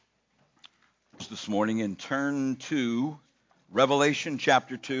this morning and turn to Revelation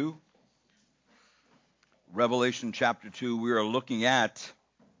chapter 2. Revelation chapter 2, we are looking at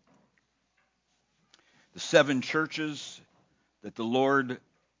the seven churches that the Lord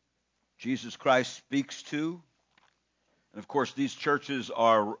Jesus Christ speaks to. And of course, these churches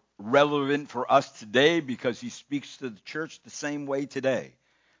are relevant for us today because he speaks to the church the same way today.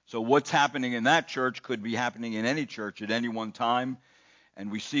 So what's happening in that church could be happening in any church at any one time. And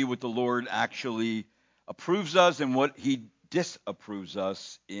we see what the Lord actually approves us and what he disapproves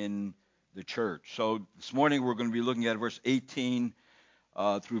us in the church. So this morning we're going to be looking at verse 18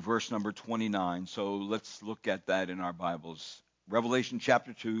 through verse number 29. So let's look at that in our Bibles. Revelation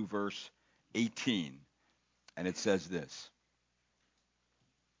chapter 2, verse 18. And it says this.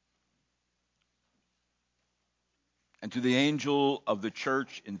 And to the angel of the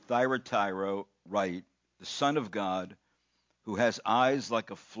church in Thyatira write, the Son of God, who has eyes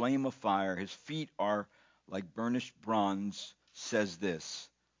like a flame of fire, his feet are like burnished bronze, says this.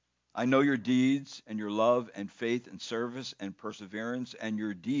 I know your deeds and your love and faith and service and perseverance, and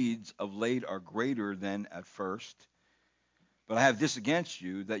your deeds of late are greater than at first. But I have this against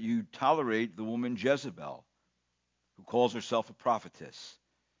you, that you tolerate the woman Jezebel, who calls herself a prophetess.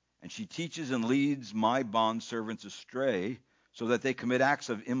 And she teaches and leads my bondservants astray, so that they commit acts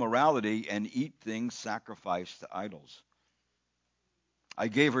of immorality and eat things sacrificed to idols. I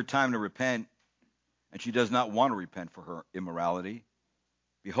gave her time to repent, and she does not want to repent for her immorality.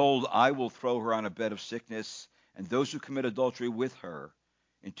 Behold, I will throw her on a bed of sickness, and those who commit adultery with her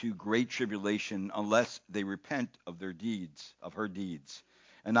into great tribulation, unless they repent of their deeds, of her deeds.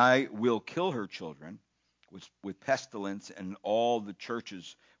 And I will kill her children with pestilence, and all the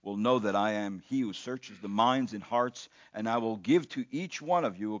churches will know that I am he who searches the minds and hearts, and I will give to each one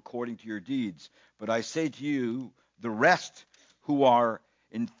of you according to your deeds. But I say to you, the rest who are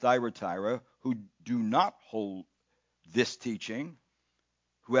in Thyatira, who do not hold this teaching,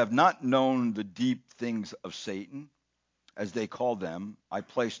 who have not known the deep things of Satan, as they call them, I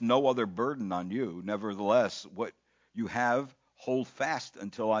place no other burden on you. Nevertheless, what you have, hold fast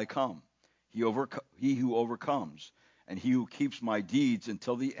until I come. He who overcomes, and he who keeps my deeds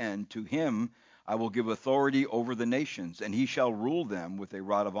until the end, to him I will give authority over the nations, and he shall rule them with a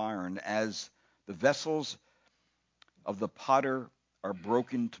rod of iron, as the vessels of the potter are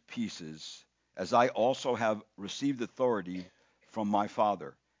broken to pieces, as I also have received authority from my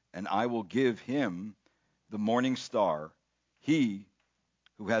Father. And I will give him the morning star. He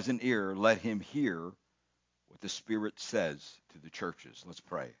who has an ear, let him hear what the Spirit says to the churches. Let's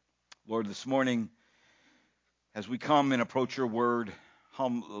pray. Lord, this morning, as we come and approach your word,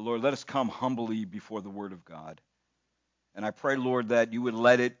 Lord, let us come humbly before the word of God. And I pray, Lord, that you would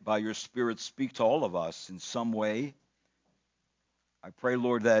let it, by your Spirit, speak to all of us in some way. I pray,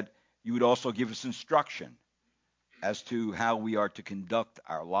 Lord, that you would also give us instruction as to how we are to conduct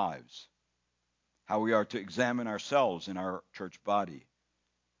our lives, how we are to examine ourselves in our church body,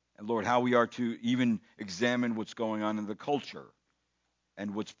 and, Lord, how we are to even examine what's going on in the culture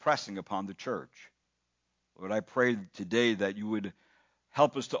and what's pressing upon the church. Lord, I pray today that you would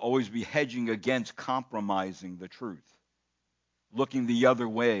help us to always be hedging against compromising the truth, looking the other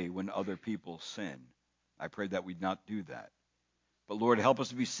way when other people sin. I pray that we'd not do that. But Lord, help us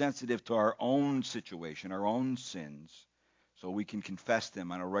to be sensitive to our own situation, our own sins, so we can confess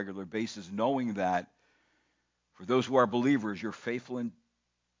them on a regular basis, knowing that for those who are believers, you're faithful and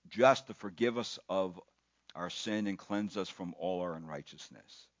just to forgive us of our sin and cleanse us from all our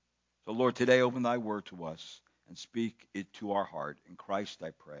unrighteousness. So Lord, today open thy word to us and speak it to our heart. In Christ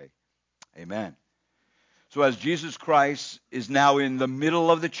I pray. Amen. So as Jesus Christ is now in the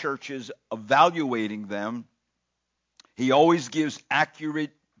middle of the churches, evaluating them, he always gives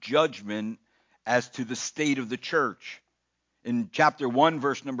accurate judgment as to the state of the church. In chapter 1,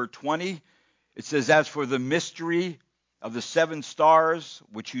 verse number 20, it says, as for the mystery of the 7 stars,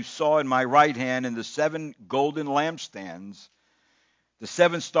 which you saw in my right hand, and the 7 golden lampstands, the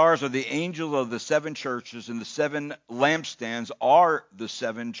 7 stars are the angels of the 7 churches, and the 7 lampstands are the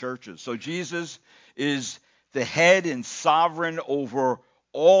 7 churches. So Jesus is the head and sovereign over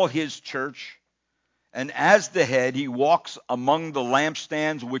all his church. And as the head, he walks among the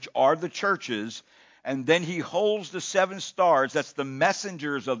lampstands, which are the churches, and then he holds the 7 stars. That's the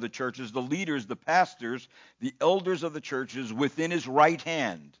messengers of the churches, the leaders, the pastors, the elders of the churches within his right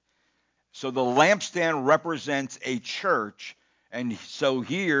hand. So the lampstand represents a church. And so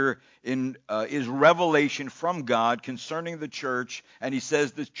here is revelation from God concerning the church. And he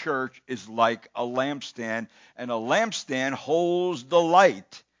says the church is like a lampstand, and a lampstand holds the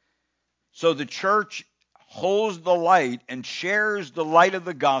light. So the church holds the light and shares the light of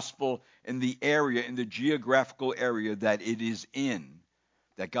the gospel in the area, in the geographical area that it is in,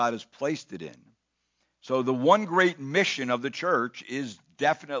 that God has placed it in. So the one great mission of the church is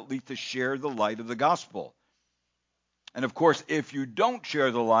definitely to share the light of the gospel. And of course, if you don't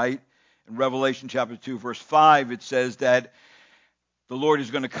share the light, in Revelation chapter 2, verse 5, it says that the Lord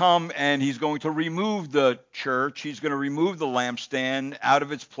is going to come and he's going to remove the church. He's going to remove the lampstand out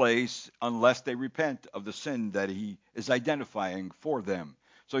of its place unless they repent of the sin that he is identifying for them.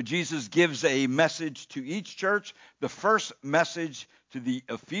 So Jesus gives a message to each church. The first message to the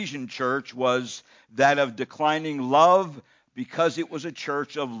Ephesian church was that of declining love because it was a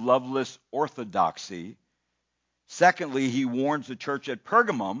church of loveless orthodoxy. Secondly, he warns the church at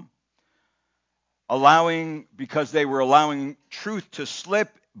Pergamum, because they were allowing truth to slip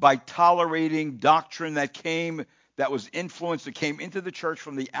by tolerating doctrine that came into the church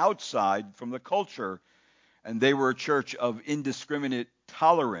from the outside, from the culture, and they were a church of indiscriminate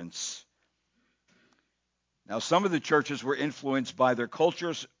tolerance. Now, some of the churches were influenced by their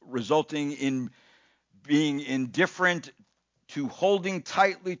cultures, resulting in being indifferent to holding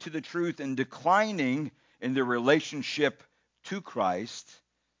tightly to the truth and declining in their relationship to Christ.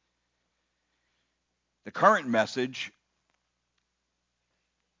 The current message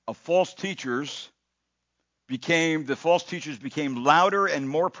of false teachers became louder and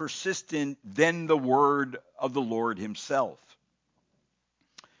more persistent than the word of the Lord himself.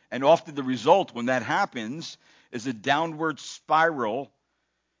 And often the result when that happens is a downward spiral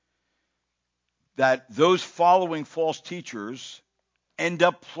that those following false teachers end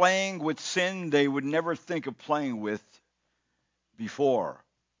up playing with sin they would never think of playing with before.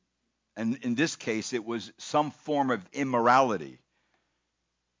 And in this case, it was some form of immorality.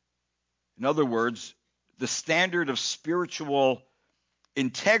 In other words, the standard of spiritual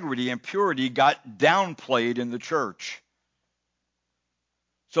integrity and purity got downplayed in the church.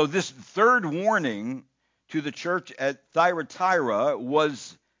 So this third warning to the church at Thyatira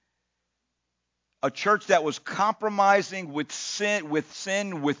was a church that was compromising with sin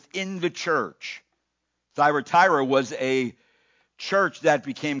within the church. Thyatira was a church that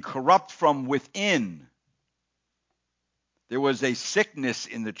became corrupt from within. There was a sickness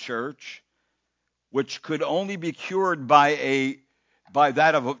in the church which could only be cured by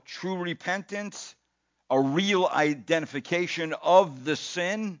that of a true repentance, a real identification of the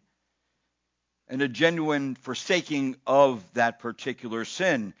sin, and a genuine forsaking of that particular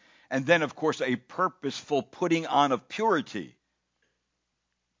sin. And then, of course, a purposeful putting on of purity.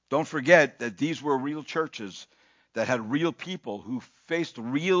 Don't forget that these were real churches that had real people who faced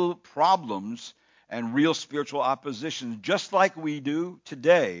real problems and real spiritual opposition, just like we do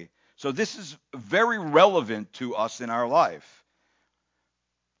today. So this is very relevant to us in our life.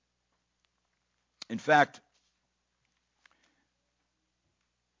 In fact,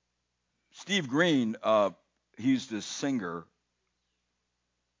 Steve Green, he's the singer,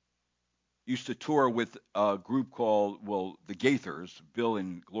 used to tour with a group called, the Gaithers, Bill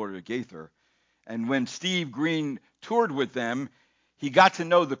and Gloria Gaither. And when Steve Green toured with them, he got to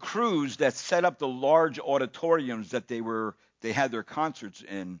know the crews that set up the large auditoriums that they had their concerts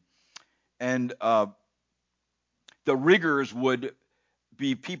in. And the riggers would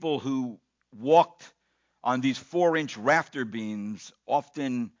be people who walked on these 4-inch rafter beams,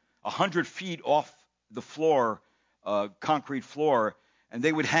 often 100 feet off the floor, concrete floor, and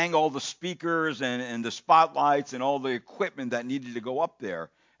they would hang all the speakers and the spotlights and all the equipment that needed to go up there,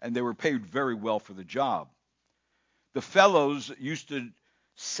 and they were paid very well for the job. The fellows used to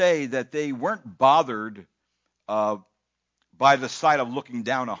say that they weren't bothered by the sight of looking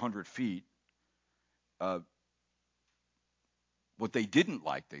down 100 feet. What they didn't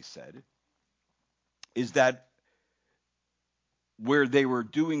like, they said, is that where they were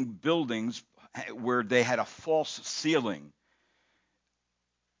doing buildings where they had a false ceiling,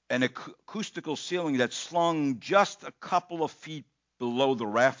 an acoustical ceiling that slung just a couple of feet below the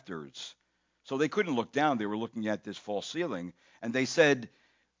rafters. So they couldn't look down. They were looking at this false ceiling. And they said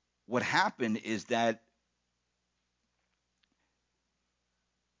what happened is that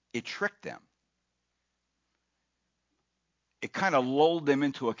it tricked them. It kind of lulled them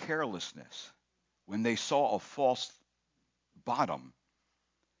into a carelessness when they saw a false bottom.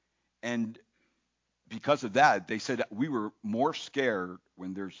 And because of that, they said we were more scared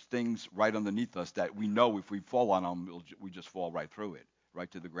when there's things right underneath us that we know if we fall on them, we just fall right through it, right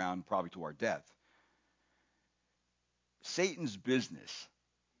to the ground, probably to our death. Satan's business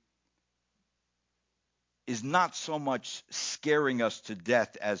is not so much scaring us to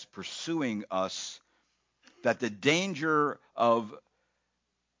death as pursuing us, that the danger of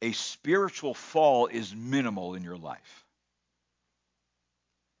a spiritual fall is minimal in your life.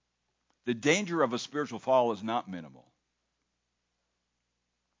 The danger of a spiritual fall is not minimal.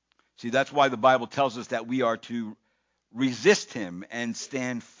 See, that's why the Bible tells us that we are to resist him and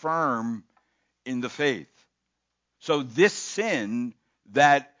stand firm in the faith. So this sin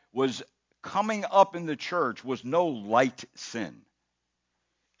that was coming up in the church was no light sin.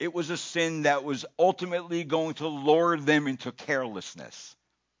 It was a sin that was ultimately going to lure them into carelessness.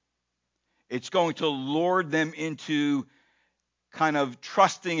 It's going to lure them into kind of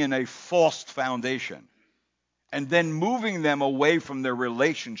trusting in a false foundation and then moving them away from their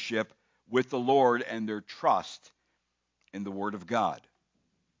relationship with the Lord and their trust in the Word of God.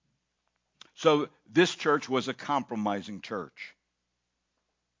 So this church was a compromising church.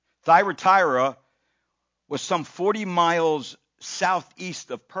 Thyatira was some 40 miles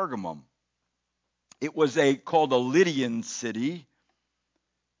southeast of Pergamum. It was called a Lydian city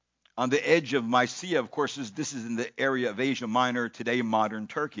on the edge of Mysia. Of course, this is in the area of Asia Minor, today modern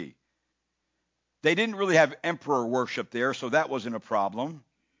Turkey. They didn't really have emperor worship there, so that wasn't a problem.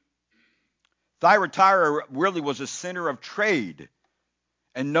 Thyatira really was a center of trade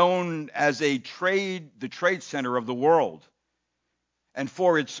and known as the trade center of the world, and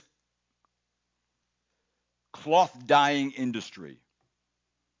for its cloth dyeing industry.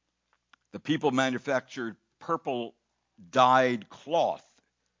 The people manufactured purple dyed cloth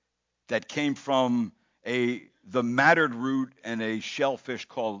that came from the mattered root and a shellfish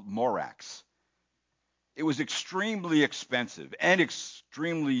called morax. It was extremely expensive and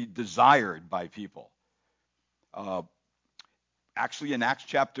extremely desired by people. Actually, in Acts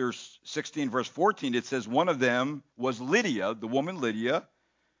chapter 16, verse 14, it says one of them was Lydia, the woman Lydia,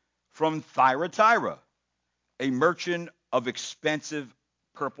 from Thyatira, a merchant of expensive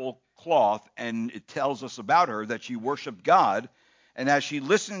purple cloth, and it tells us about her that she worshiped God, and as she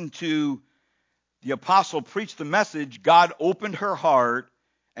listened to the apostle preach the message, God opened her heart,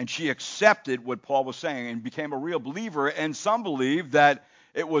 and she accepted what Paul was saying and became a real believer, and some believe that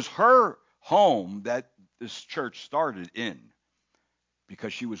it was her home that this church started in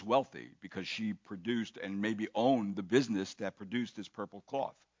because she was wealthy, because she produced and maybe owned the business that produced this purple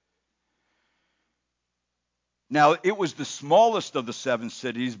cloth. Now, it was the smallest of the 7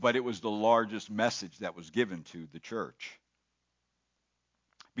 cities, but it was the largest message that was given to the church.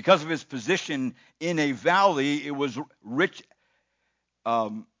 Because of its position in a valley, it was rich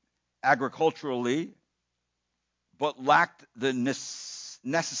agriculturally, but lacked the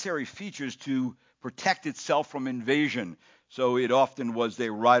necessary features to protect itself from invasion. So it often was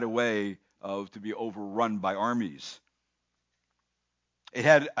a right away to be overrun by armies. It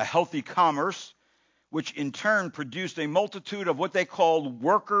had a healthy commerce, which in turn produced a multitude of what they called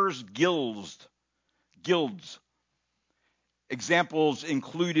workers' guilds. Examples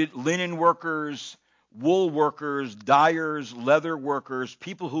included linen workers, wool workers, dyers, leather workers,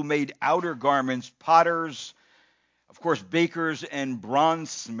 people who made outer garments, potters, of course, bakers and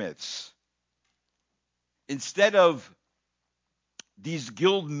bronzesmiths. Instead of these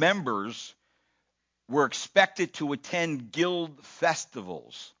guild members were expected to attend guild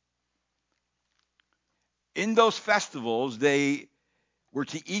festivals. In those festivals, they were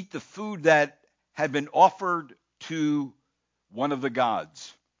to eat the food that had been offered to one of the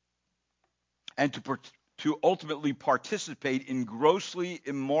gods, and to ultimately participate in grossly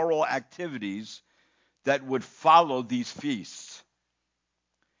immoral activities that would follow these feasts.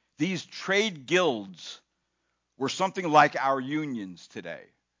 These trade guilds were something like our unions today.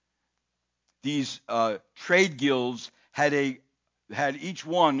 These trade guilds had each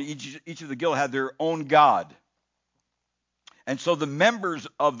of the guild had their own god. And so the members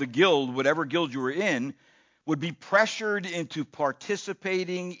of the guild, whatever guild you were in, would be pressured into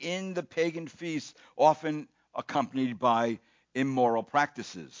participating in the pagan feasts, often accompanied by immoral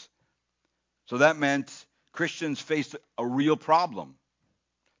practices. So that meant Christians faced a real problem,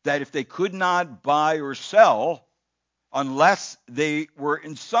 that if they could not buy or sell unless they were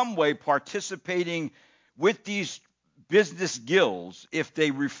in some way participating with these business guilds, if they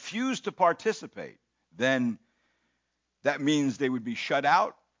refused to participate, then that means they would be shut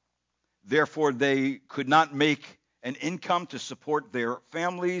out. Therefore, they could not make an income to support their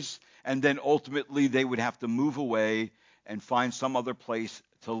families, and then ultimately they would have to move away and find some other place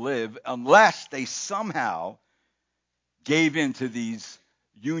to live unless they somehow gave in to these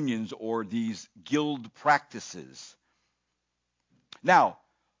unions or these guild practices. Now,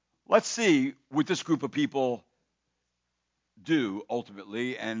 let's see what this group of people do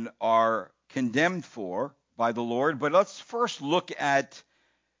ultimately and are condemned for by the Lord. But let's first look at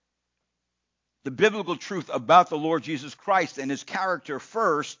the biblical truth about the Lord Jesus Christ and his character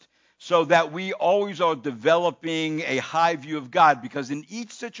first, so that we always are developing a high view of God. Because in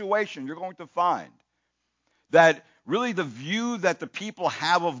each situation, you're going to find that really the view that the people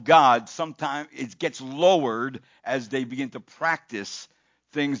have of God, sometimes it gets lowered as they begin to practice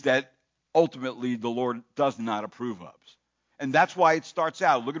things that ultimately the Lord does not approve of. And that's why it starts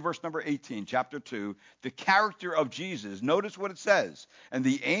out. Look at verse number 18, chapter 2. The character of Jesus. Notice what it says. And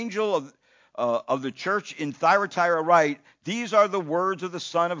the angel of the church in Thyatira write, these are the words of the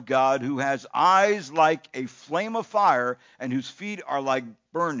Son of God, who has eyes like a flame of fire and whose feet are like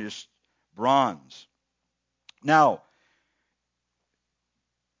burnished bronze. Now,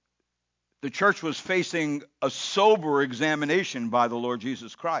 the church was facing a sober examination by the Lord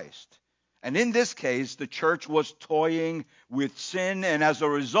Jesus Christ. And in this case, the church was toying with sin, and as a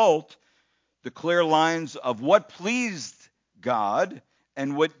result, the clear lines of what pleased God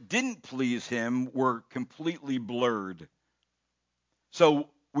and what didn't please him were completely blurred. So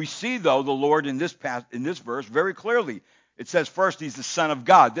we see, though, the Lord in this verse very clearly. It says first he's the Son of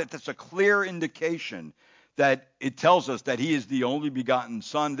God. That's a clear indication that it tells us that he is the only begotten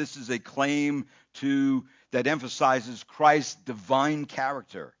Son. This is a claim that emphasizes Christ's divine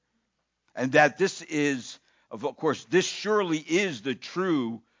character. And that this is, of course, this surely is the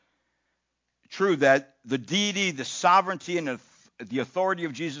true that the deity, the sovereignty, and the authority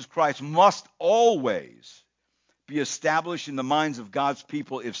of Jesus Christ must always be established in the minds of God's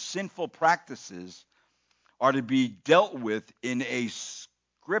people if sinful practices are to be dealt with in a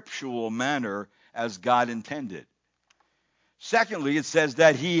scriptural manner as God intended. Secondly, it says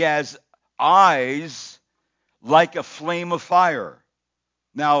that he has eyes like a flame of fire.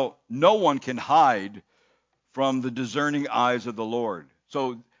 Now, no one can hide from the discerning eyes of the Lord.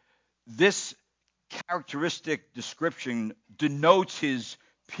 So this characteristic description denotes his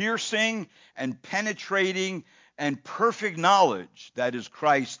piercing and penetrating and perfect knowledge. That is,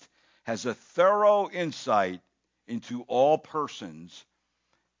 Christ has a thorough insight into all persons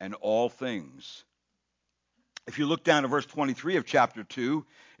and all things. If you look down to verse 23 of chapter 2,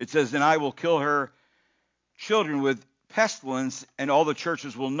 it says, and I will kill her children with pestilence, and all the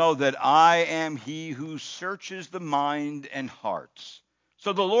churches will know that I am he who searches the mind and hearts.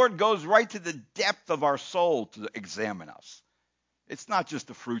 So the Lord goes right to the depth of our soul to examine us. It's not just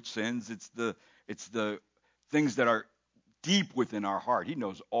the fruit sins, it's the things that are deep within our heart. He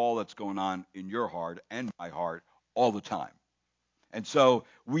knows all that's going on in your heart and my heart all the time. And so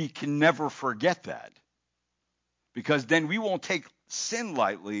we can never forget that, because then we won't take sin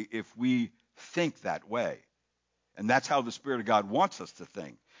lightly if we think that way. And that's how the Spirit of God wants us to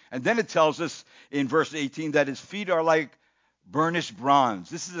think. And then it tells us in verse 18 that his feet are like burnished bronze.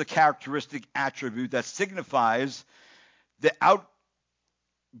 This is a characteristic attribute that signifies the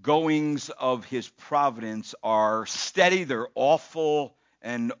outgoings of his providence are steady, they're awful,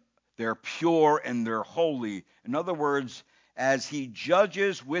 and they're pure, and they're holy. In other words, as he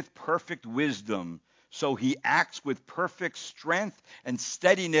judges with perfect wisdom, so he acts with perfect strength and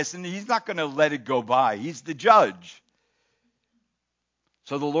steadiness, and he's not going to let it go by. He's the judge.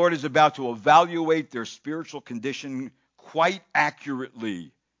 So the Lord is about to evaluate their spiritual condition quite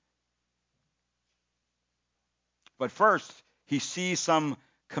accurately. But first, he sees some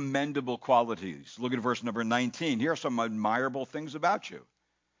commendable qualities. Look at verse number 19. Here are some admirable things about you.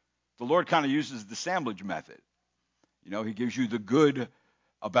 The Lord kind of uses the sandwich method. You know, he gives you the good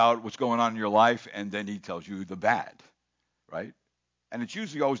about what's going on in your life, and then he tells you the bad, right? And it's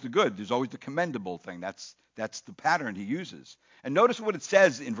usually always the good. There's always the commendable thing. That's the pattern he uses. And notice what it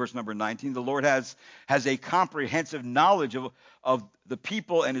says in verse number 19. The Lord has a comprehensive knowledge of the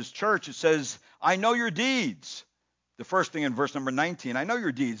people and his church. It says, I know your deeds. The first thing in verse number 19, I know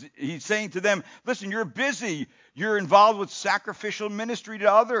your deeds. He's saying to them, listen, you're busy. You're involved with sacrificial ministry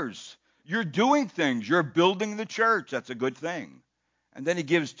to others. You're doing things. You're building the church. That's a good thing. And then he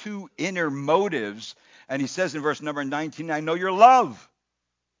gives two inner motives, and he says in verse number 19, I know your love.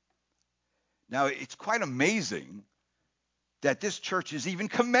 Now, it's quite amazing that this church is even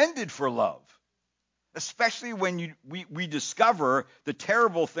commended for love, especially when we discover the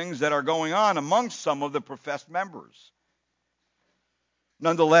terrible things that are going on amongst some of the professed members.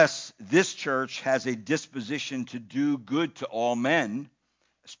 Nonetheless, this church has a disposition to do good to all men,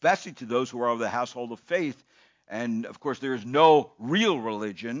 especially to those who are of the household of faith. And, of course, there is no real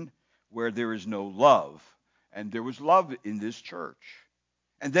religion where there is no love. And there was love in this church.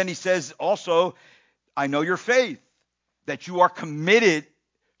 And then he says also, I know your faith, that you are committed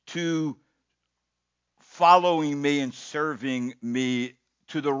to following me and serving me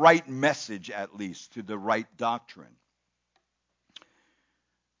to the right message, at least, to the right doctrine.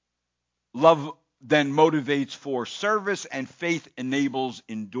 Love then motivates for service, and faith enables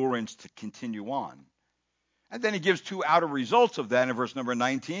endurance to continue on. And then he gives two outer results of that in verse number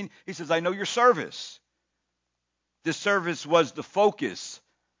 19. He says, I know your service. This service was the focus,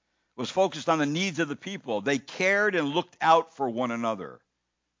 was focused on the needs of the people. They cared and looked out for one another.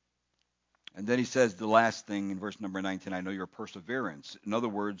 And then he says the last thing in verse number 19, I know your perseverance. In other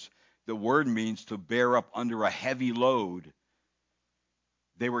words, the word means to bear up under a heavy load.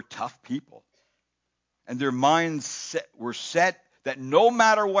 They were tough people. And their minds were set that no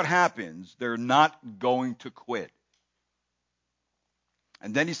matter what happens, they're not going to quit.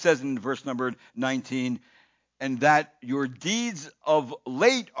 And then he says in verse number 19, and that your deeds of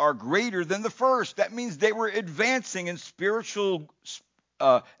late are greater than the first. That means they were advancing in spirituality.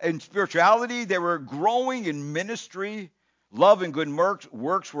 They were growing in ministry. Love and good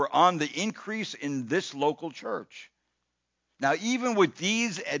works were on the increase in this local church. Now, even with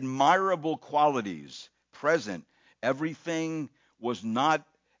these admirable qualities present, everything was not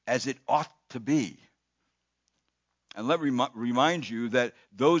as it ought to be. And let me remind you that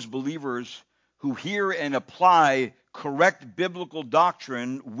those believers who hear and apply correct biblical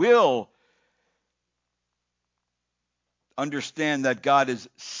doctrine will understand that God is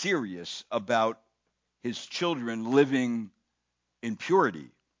serious about his children living in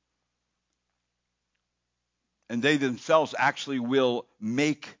purity. And they themselves actually will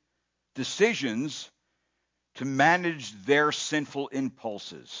make decisions to manage their sinful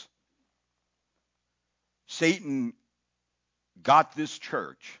impulses. Satan got this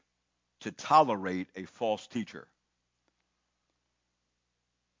church to tolerate a false teacher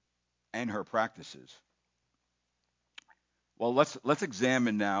and her practices. Well, let's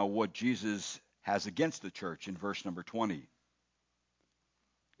examine now what Jesus has against the church in verse number 20.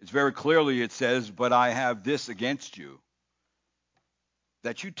 It's very clearly, it says, but I have this against you,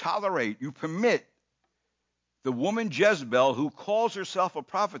 that you tolerate, you permit the woman Jezebel, who calls herself a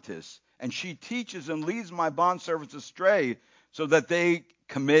prophetess, and she teaches and leads my bondservants astray, so that they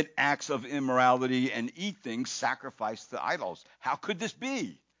commit acts of immorality and eat things sacrificed to idols. How could this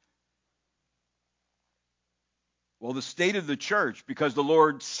be? Well, the state of the church, because the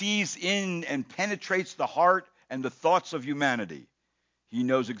Lord sees in and penetrates the heart and the thoughts of humanity. He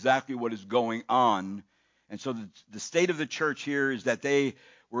knows exactly what is going on. And so the state of the church here is that they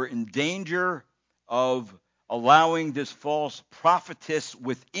were in danger of allowing this false prophetess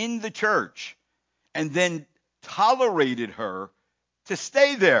within the church, and then tolerated her to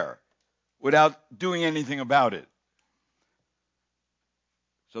stay there without doing anything about it.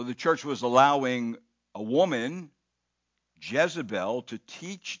 So the church was allowing a woman, Jezebel, to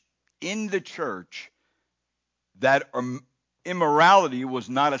teach in the church that immorality was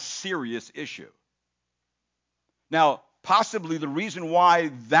not a serious issue. Now, possibly the reason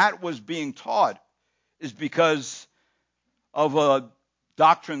why that was being taught is because of a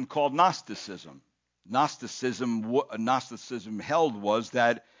doctrine called Gnosticism. Gnosticism held was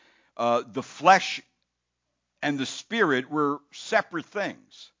that the flesh and the spirit were separate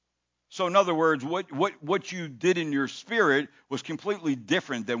things. So in other words, what you did in your spirit was completely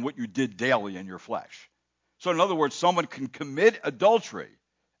different than what you did daily in your flesh. So in other words, someone can commit adultery,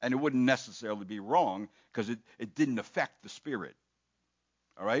 and it wouldn't necessarily be wrong because it didn't affect the spirit.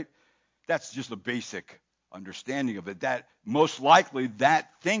 All right? That's just a basic understanding of it. That most likely that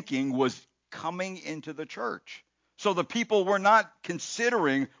thinking was coming into the church. So the people were not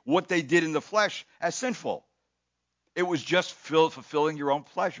considering what they did in the flesh as sinful. It was just fulfilling your own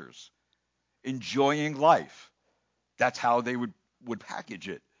pleasures, enjoying life. That's how they would package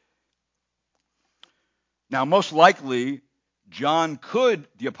it. Now, most likely,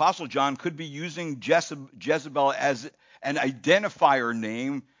 the Apostle John could be using Jezebel as an identifier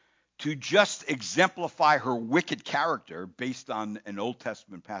name to just exemplify her wicked character based on an Old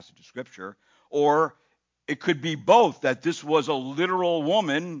Testament passage of Scripture, or it could be both, that this was a literal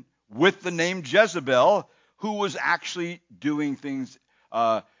woman with the name Jezebel who was actually doing things,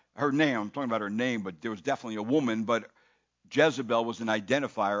 her name, I'm talking about her name, but there was definitely a woman, but Jezebel was an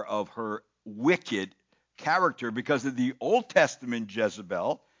identifier of her wicked character, because of the Old Testament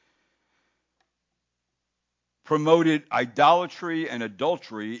Jezebel promoted idolatry and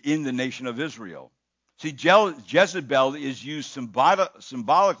adultery in the nation of Israel. See, Jezebel is used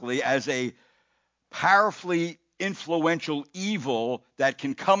symbolically as a powerfully influential evil that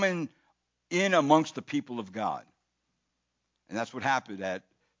can come in amongst the people of God. And that's what happened at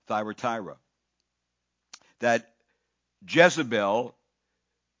Thyatira. That Jezebel,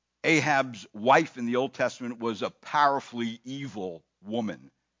 Ahab's wife in the Old Testament, was a powerfully evil woman.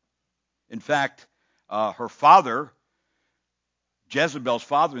 In fact, her father Jezebel's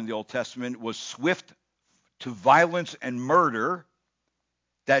father in the Old Testament was swift to violence and murder,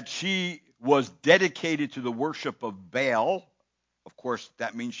 that she was dedicated to the worship of Baal. Of course,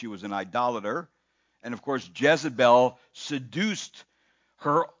 that means she was an idolater. And of course, Jezebel seduced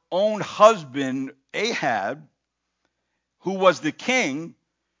her own husband, Ahab, who was the king,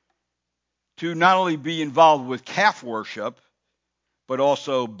 to not only be involved with calf worship, but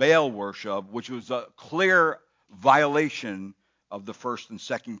also Baal worship, which was a clear violation of the first and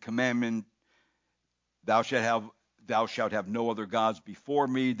second commandment. Thou shalt have no other gods before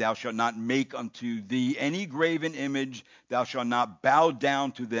me. Thou shalt not make unto thee any graven image. Thou shalt not bow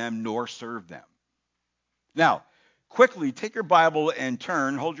down to them nor serve them. Now, quickly, take your Bible and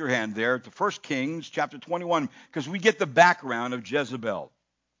turn, hold your hand there, to 1 Kings chapter 21, because we get the background of Jezebel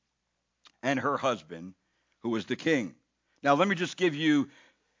and her husband, who was the king. Now, let me just give you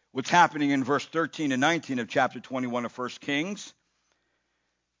what's happening in verse 13 and 19 of chapter 21 of 1 Kings.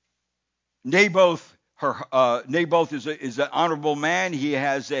 Naboth is an honorable man. He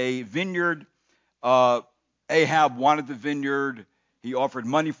has a vineyard. Ahab wanted the vineyard. He offered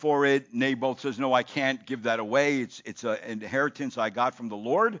money for it. Naboth says, no, I can't give that away. It's an inheritance I got from the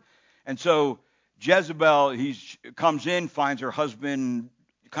Lord. And so Jezebel, he comes in, finds her husband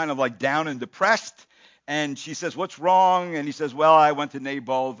kind of like down and depressed. And she says, what's wrong? And he says, well, I went to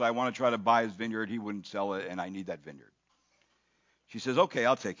Naboth. I want to try to buy his vineyard. He wouldn't sell it, and I need that vineyard. She says, okay,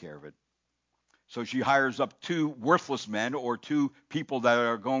 I'll take care of it. So she hires up two worthless men, or two people that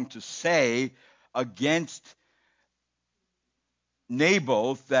are going to say against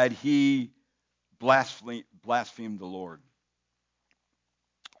Naboth that he blasphemed the Lord.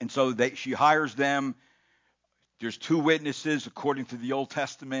 And so she hires them. There's two witnesses according to the Old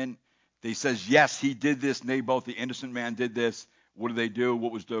Testament. They says, yes, he did this. Naboth, the innocent man, did this. What do?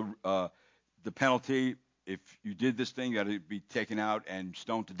 What was the penalty? If you did this thing, you got to be taken out and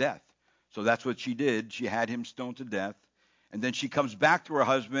stoned to death. So that's what she did. She had him stoned to death. And then she comes back to her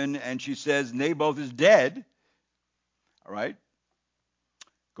husband and she says, Naboth is dead. All right?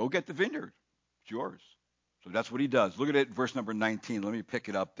 Go get the vineyard. It's yours. So that's what he does. Look at it, verse number 19. Let me pick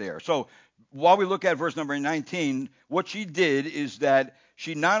it up there. So while we look at verse number 19, what she did is that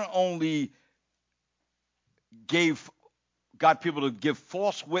she not only got people to give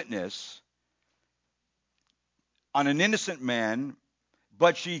false witness on an innocent man,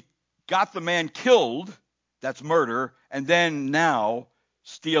 but she got the man killed, that's murder, and then now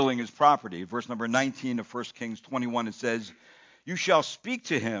stealing his property. Verse number 19 of 1 Kings 21, it says, you shall speak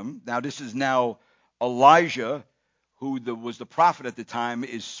to him. Now this is now Elijah, who was the prophet at the time,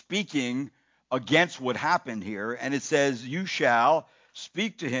 is speaking against what happened here. And it says, you shall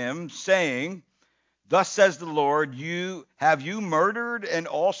speak to him, saying, thus says the Lord, have you murdered and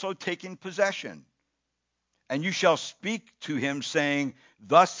also taken possession? And you shall speak to him, saying,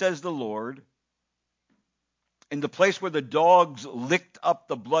 thus says the Lord, in the place where the dogs licked up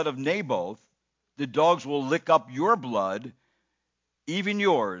the blood of Naboth, the dogs will lick up your blood, even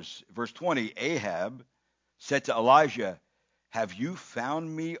yours. Verse 20, Ahab said to Elijah, have you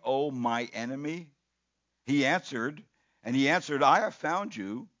found me, O my enemy? He answered, I have found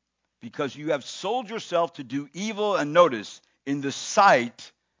you because you have sold yourself to do evil, and notice, in the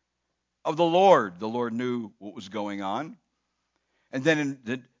sight of the Lord. The Lord knew what was going on. And then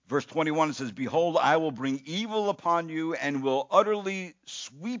in verse 21, it says, behold, I will bring evil upon you and will utterly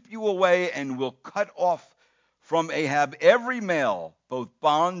sweep you away and will cut off from Ahab every male, both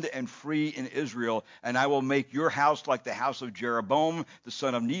bond and free in Israel, and I will make your house like the house of Jeroboam, the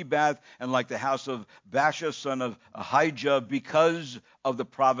son of Nebat, and like the house of Baasha, son of Ahijah, because of the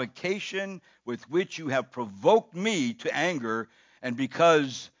provocation with which you have provoked me to anger, and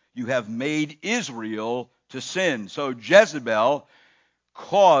because you have made Israel to sin. So Jezebel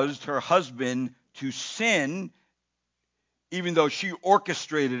caused her husband to sin, even though she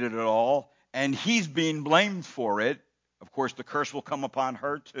orchestrated it all, and he's being blamed for it. Of course, the curse will come upon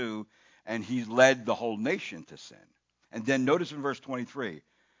her too, and he led the whole nation to sin. And then notice in verse 23,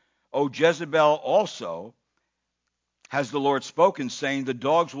 O Jezebel also has the Lord spoken, saying, the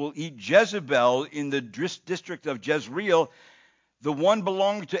dogs will eat Jezebel in the district of Jezreel, the one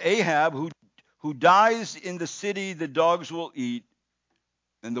belonging to Ahab, who dies in the city, the dogs will eat,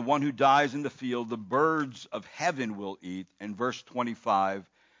 and the one who dies in the field, the birds of heaven will eat. And verse 25,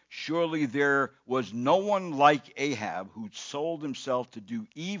 surely there was no one like Ahab who sold himself to do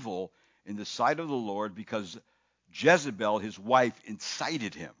evil in the sight of the Lord, because Jezebel, his wife,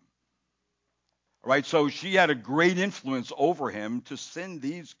 incited him. All right, so she had a great influence over him to sin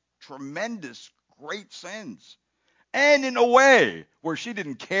these tremendous, great sins. And in a way where she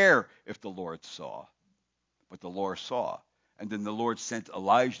didn't care if the Lord saw, but the Lord saw. And then the Lord sent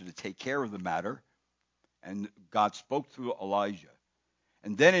Elijah to take care of the matter. And God spoke through Elijah.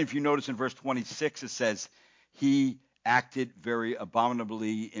 And then if you notice in verse 26, it says, he acted very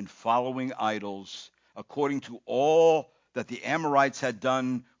abominably in following idols, according to all that the Amorites had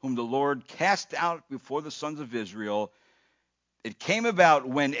done, whom the Lord cast out before the sons of Israel. It came about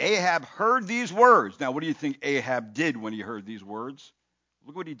when Ahab heard these words. Now, what do you think Ahab did when he heard these words?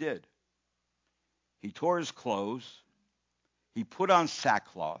 Look what he did. He tore his clothes, he put on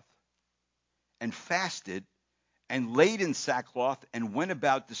sackcloth, and fasted, and laid in sackcloth, and went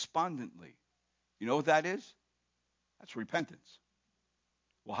about despondently. You know what that is? That's repentance.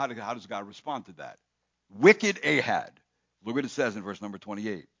 Well, how does God respond to that? Wicked Ahab. Look what it says in verse number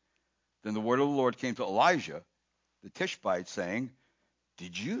 28. Then the word of the Lord came to Elijah, the Tishbite, saying,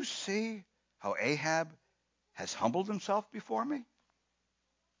 did you see how Ahab has humbled himself before me?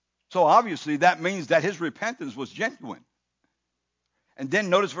 So obviously that means that his repentance was genuine. And then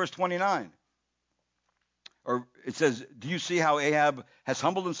notice verse 29. Or it says, do you see how Ahab has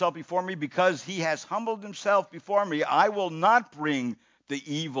humbled himself before me? Because he has humbled himself before me, I will not bring the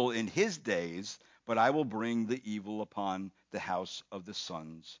evil in his days, but I will bring the evil upon the house of the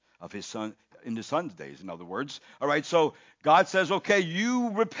sons of his son, in the son's days, in other words. All right, so God says, okay,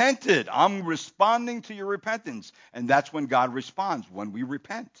 you repented. I'm responding to your repentance. And that's when God responds, when we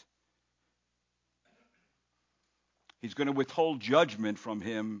repent. He's going to withhold judgment from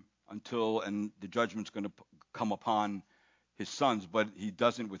him and the judgment's going to come upon his sons, but he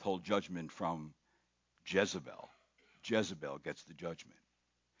doesn't withhold judgment from Jezebel. Jezebel gets the judgment.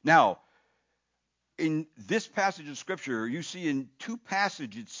 Now, in this passage of Scripture, you see in two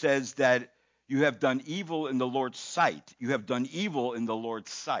passages it says that you have done evil in the Lord's sight. You have done evil in the Lord's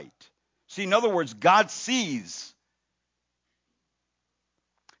sight. See, in other words, God sees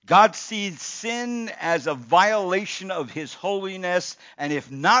sin as a violation of his holiness, and if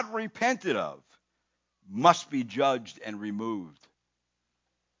not repented of, must be judged and removed.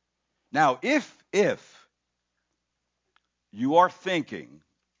 Now, if you are thinking,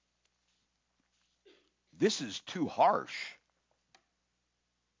 this is too harsh,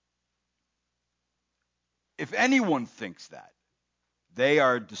 if anyone thinks that, they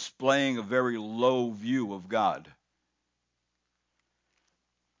are displaying a very low view of God.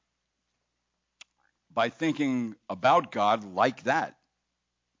 By thinking about God like that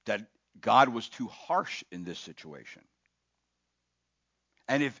God was too harsh in this situation.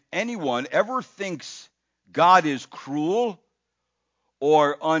 And if anyone ever thinks God is cruel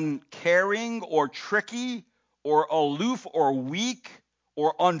or uncaring or tricky or aloof or weak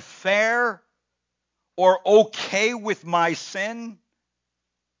or unfair or okay with my sin,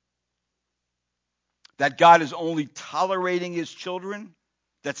 that God is only tolerating his children,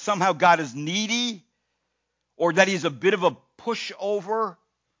 that somehow God is needy, or that he's a bit of a pushover,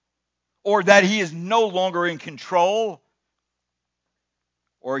 or that he is no longer in control,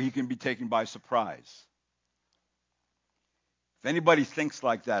 or he can be taken by surprise. If anybody thinks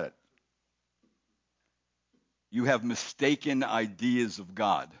like that, you have mistaken ideas of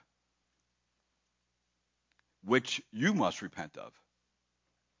God, which you must repent of.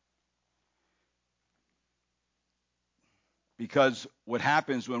 Because what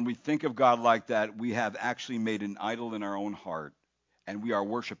happens when we think of God like that, we have actually made an idol in our own heart, and we are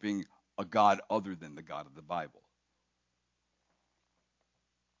worshiping a God other than the God of the Bible.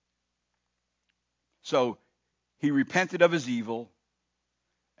 So he repented of his evil,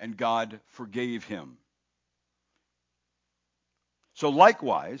 and God forgave him. So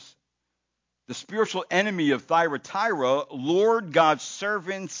likewise, the spiritual enemy of Thyatira lured God's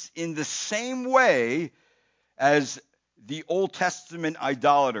servants in the same way as the Old Testament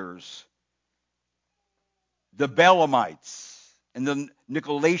idolaters, the Balaamites and the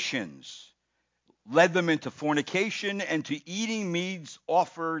Nicolaitans, led them into fornication and to eating meats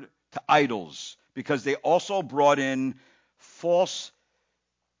offered to idols, because they also brought in false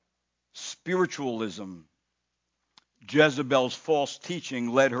spiritualism. Jezebel's false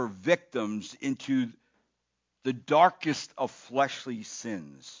teaching led her victims into the darkest of fleshly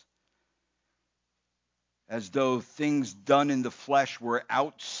sins, as though things done in the flesh were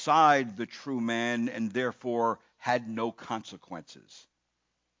outside the true man and therefore had no consequences.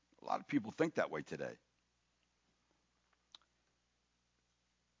 A lot of people think that way today.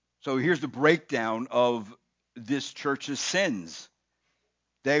 So here's the breakdown of this church's sins.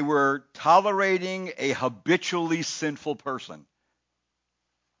 They were tolerating a habitually sinful person.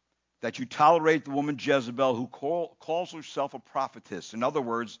 That you tolerate the woman Jezebel, who calls herself a prophetess. In other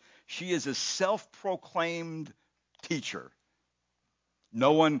words, she is a self-proclaimed teacher.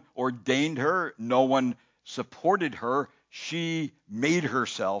 No one ordained her. No one supported her. she made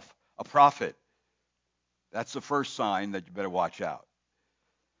herself a prophet. That's the first sign that you better watch out.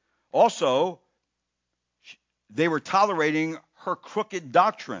 Also, they were tolerating her crooked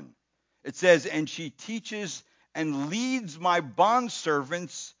doctrine. It says, and she teaches and leads my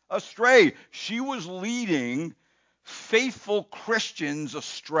bondservants astray. She was leading faithful Christians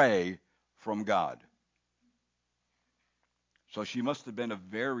astray from God. So she must have been a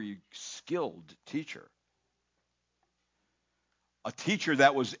very skilled teacher. A teacher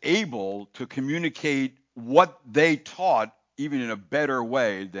that was able to communicate what they taught even in a better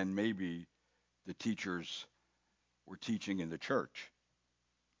way than maybe the teachers were teaching in the church.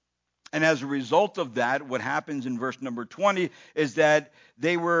 And as a result of that, what happens in verse number 20 is that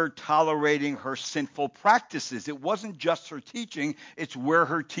they were tolerating her sinful practices. It wasn't just her teaching, it's where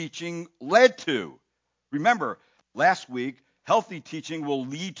her teaching led to. Remember, last week, healthy teaching will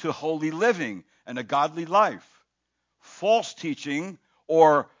lead to holy living and a godly life. False teaching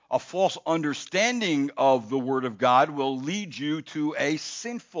or a false understanding of the Word of God will lead you to a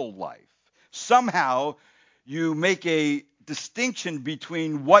sinful life. Somehow, you make a distinction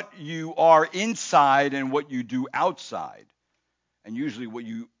between what you are inside and what you do outside. And usually what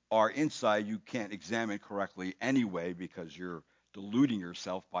you are inside, you can't examine correctly anyway because you're deluding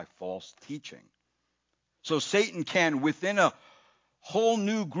yourself by false teaching. So Satan can, within a whole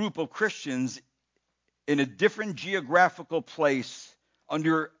new group of Christians in a different geographical place,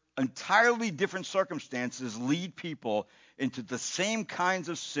 under entirely different circumstances, lead people into the same kinds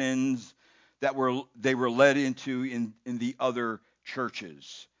of sins that they were led into in the other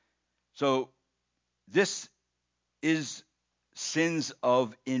churches. So this is sins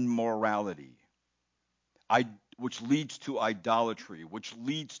of immorality, which leads to idolatry, which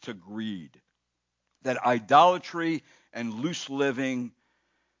leads to greed. That idolatry and loose living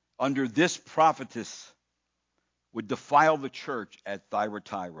under this prophetess would defile the church at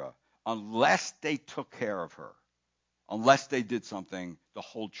Thyatira unless they took care of her. Unless they did something, the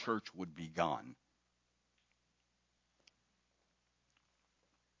whole church would be gone.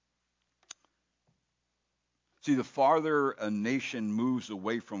 See, the farther a nation moves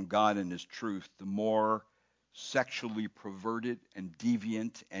away from God and His truth, the more sexually perverted and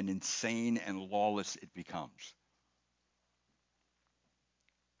deviant and insane and lawless it becomes.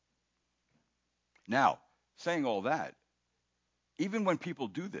 Now, saying all that, even when people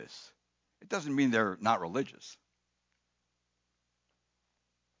do this, it doesn't mean they're not religious.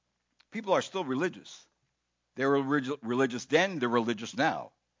 People are still religious. They were religious then, they're religious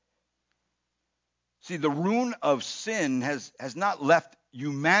now. See, the ruin of sin has not left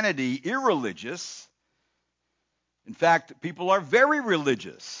humanity irreligious. In fact, people are very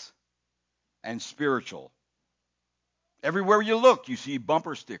religious and spiritual. Everywhere you look, you see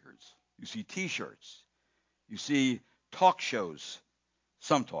bumper stickers, you see T-shirts, you see talk shows,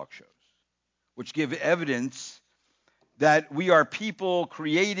 some talk shows, which give evidence that we are people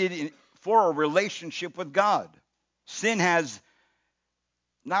created for a relationship with God. Sin has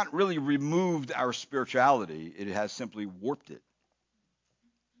not really removed our spirituality, it has simply warped it.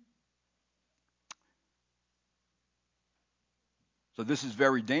 So this is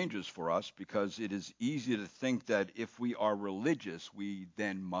very dangerous for us because it is easy to think that if we are religious, we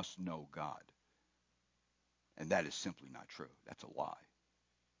then must know God. And that is simply not true. That's a lie.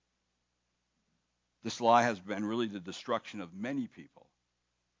 This lie has been really the destruction of many people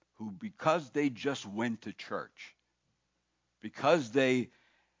who, because they just went to church, because they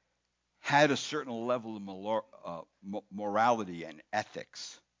had a certain level of morality and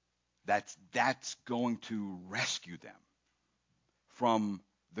ethics, that's going to rescue them from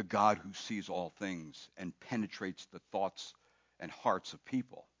the God who sees all things and penetrates the thoughts and hearts of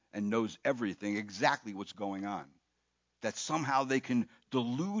people and knows everything, exactly what's going on. That somehow they can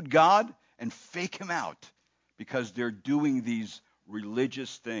delude God and fake Him out because they're doing these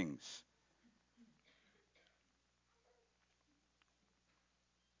religious things.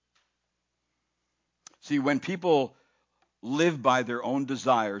 See, when people live by their own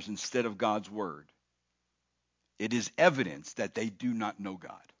desires instead of God's word, it is evidence that they do not know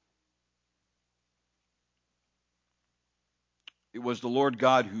God. It was the Lord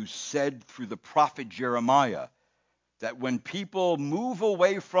God who said through the prophet Jeremiah that when people move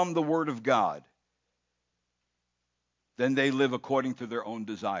away from the word of God, then they live according to their own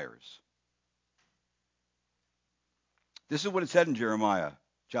desires. This is what it said in Jeremiah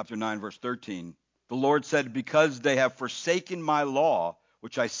chapter 9, verse 13. The Lord said, because they have forsaken my law,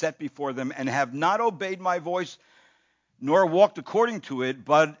 which I set before them, and have not obeyed my voice, nor walked according to it,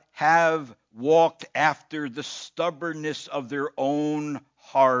 but have walked after the stubbornness of their own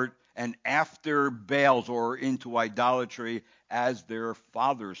heart and after Baals or into idolatry as their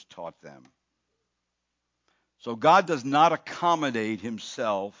fathers taught them. So God does not accommodate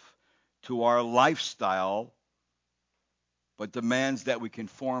himself to our lifestyle, but demands that we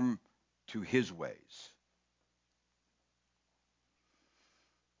conform to his ways.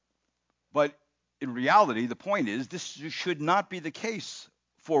 But in reality, the point is, this should not be the case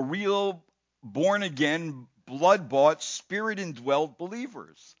for real, born-again, blood-bought, spirit-indwelt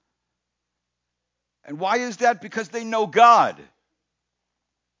believers. And why is that? Because they know God.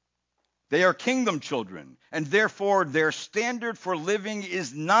 They are kingdom children, and therefore their standard for living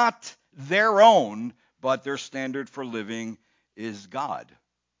is not their own, but their standard for living is God.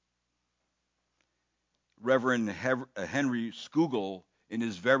 Reverend Henry Scougal, in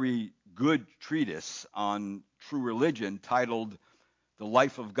his very good treatise on true religion titled The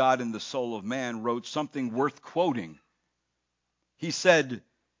Life of God in the Soul of Man, wrote something worth quoting. He said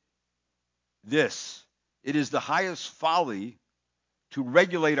this: "It is the highest folly to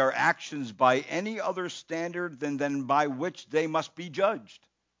regulate our actions by any other standard than by which they must be judged.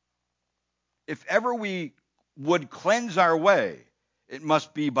 If ever we would cleanse our way, it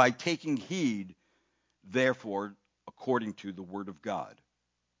must be by taking heed, therefore, according to the Word of God."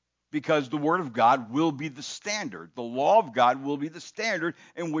 Because the Word of God will be the standard. The law of God will be the standard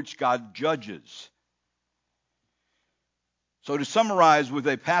in which God judges. So to summarize with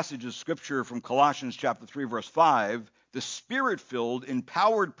a passage of Scripture from Colossians chapter 3, verse 5, the Spirit-filled,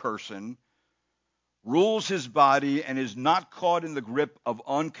 empowered person rules his body and is not caught in the grip of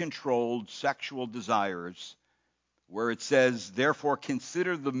uncontrolled sexual desires, where it says, "Therefore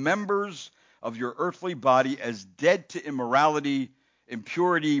consider the members of your earthly body as dead to immorality,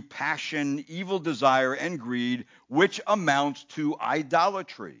 impurity, passion, evil desire, and greed, which amounts to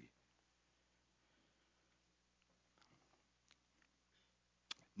idolatry."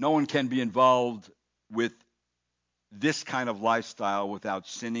 No one can be involved with this kind of lifestyle without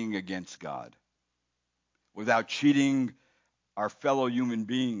sinning against God, without cheating our fellow human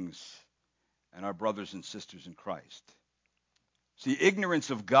beings and our brothers and sisters in Christ. See,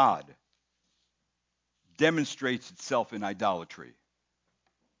 ignorance of God demonstrates itself in idolatry.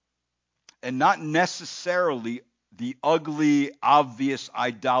 And not necessarily the ugly, obvious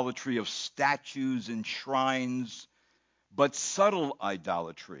idolatry of statues and shrines, but subtle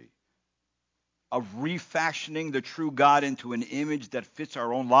idolatry of refashioning the true God into an image that fits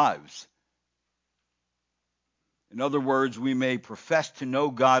our own lives. In other words, we may profess to know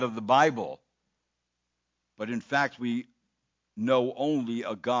God of the Bible, but in fact we know only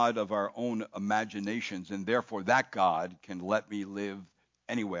a God of our own imaginations, and therefore that God can let me live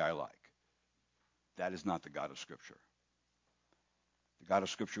any way I like. That is not the God of Scripture. The God of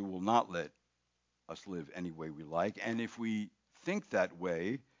Scripture will not let us live any way we like, and if we think that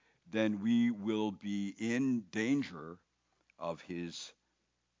way, then we will be in danger of his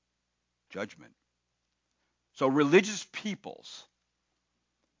judgment. So religious peoples,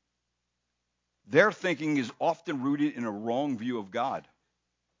 their thinking is often rooted in a wrong view of God.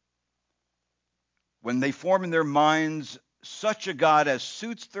 When they form in their minds such a God as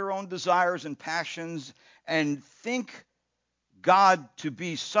suits their own desires and passions, and think God to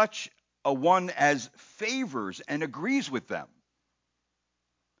be such a one as favors and agrees with them,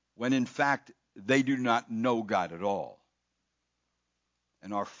 when in fact they do not know God at all,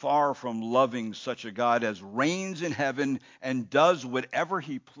 and are far from loving such a God as reigns in heaven and does whatever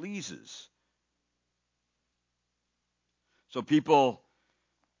he pleases. So people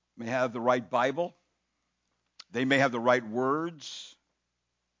may have the right Bible, they may have the right words,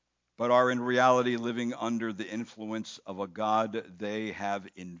 but are in reality living under the influence of a God they have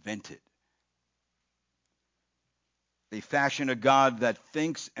invented. They fashion a God that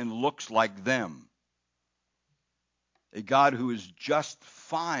thinks and looks like them, a God who is just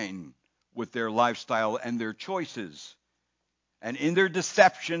fine with their lifestyle and their choices. And in their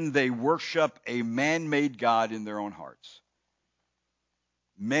deception, they worship a man-made God in their own hearts.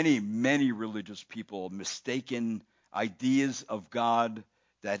 Many, many religious people mistaken ideas of God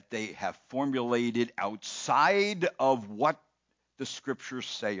that they have formulated outside of what the Scriptures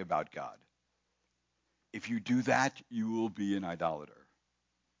say about God. If you do that, you will be an idolater.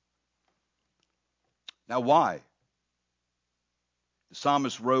 Now, why? The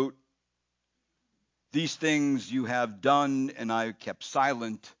psalmist wrote, "These things you have done, and I kept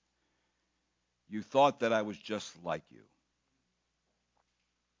silent. You thought that I was just like you.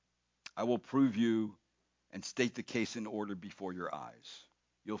 I will prove you and state the case in order before your eyes.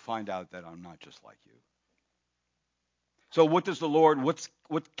 You'll find out that I'm not just like you." So what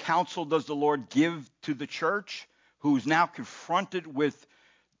counsel does the Lord give to the church who's now confronted with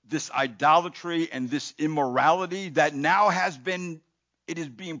this idolatry and this immorality that now it is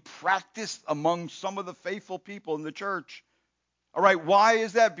being practiced among some of the faithful people in the church. All right, why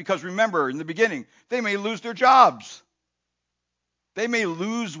is that? Because remember, in the beginning, they may lose their jobs. They may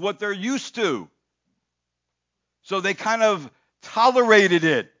lose what they're used to. So they kind of tolerated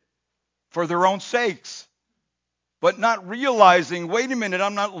it for their own sakes, but not realizing, wait a minute,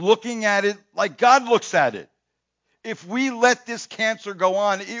 I'm not looking at it like God looks at it. If we let this cancer go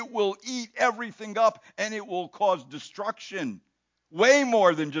on, it will eat everything up and it will cause destruction. Way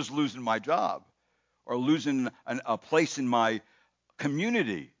more than just losing my job or losing a place in my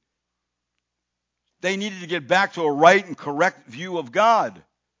community. They needed to get back to a right and correct view of God.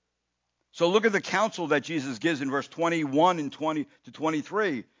 So look at the counsel that Jesus gives in verse 21 and 20 to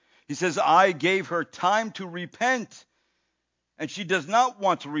 23. He says, I gave her time to repent, and she does not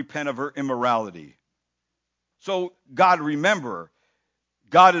want to repent of her immorality. So God, remember,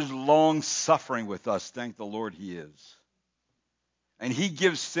 God is long suffering with us. Thank the Lord he is. And he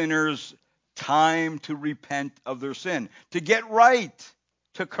gives sinners time to repent of their sin, to get right,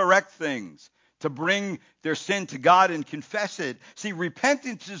 to correct things, to bring their sin to God and confess it. See,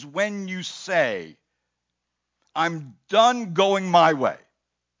 repentance is when you say, I'm done going my way,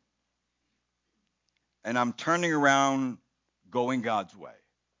 and I'm turning around going God's way.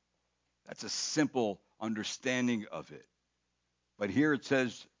 That's a simple understanding of it. But here it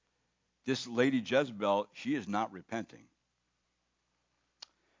says, this lady Jezebel, she is not repenting.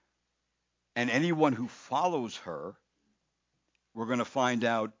 And anyone who follows her, we're going to find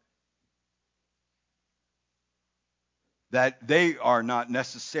out that they are not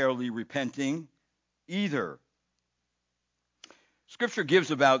necessarily repenting either. Scripture gives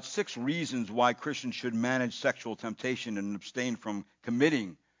about 6 reasons why Christians should manage sexual temptation and abstain from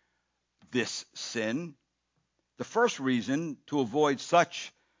committing this sin. The first reason to avoid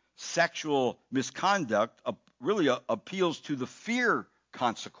such sexual misconduct really appeals to the fear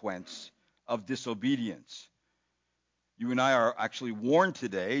consequence of disobedience. You and I are actually warned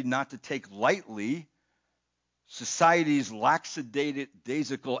today not to take lightly society's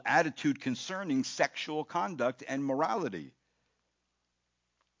lackadaisical attitude concerning sexual conduct and morality.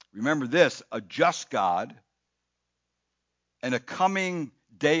 Remember this, a just God and a coming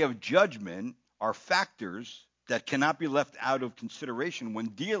day of judgment are factors that cannot be left out of consideration when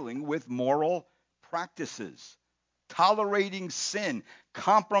dealing with moral practices. Tolerating sin,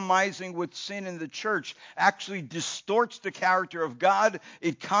 compromising with sin in the church actually distorts the character of God.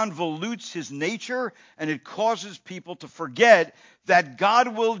 It convolutes his nature, and it causes people to forget that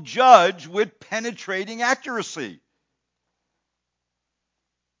God will judge with penetrating accuracy.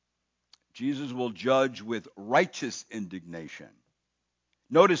 Jesus will judge with righteous indignation.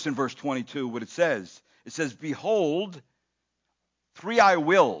 Notice in verse 22 what it says. It says, behold, 3 I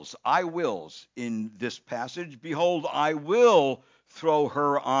wills in this passage. Behold, I will throw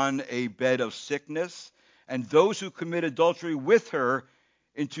her on a bed of sickness, and those who commit adultery with her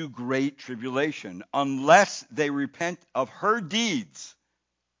into great tribulation, unless they repent of her deeds.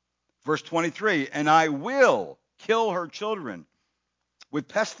 Verse 23, and I will kill her children with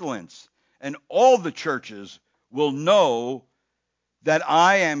pestilence, and all the churches will know that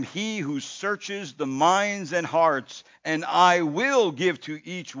I am he who searches the minds and hearts, and I will give to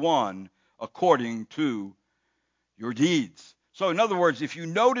each one according to your deeds. So in other words, if you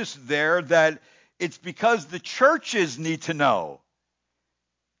notice there that it's because the churches need to know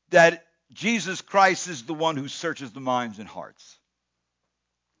that Jesus Christ is the one who searches the minds and hearts.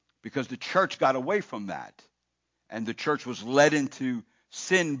 Because the church got away from that. And the church was led into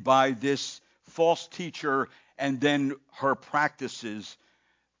sin by this false teacher, and then her practices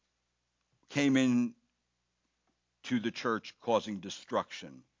came in to the church, causing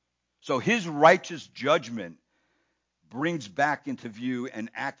destruction. So his righteous judgment brings back into view an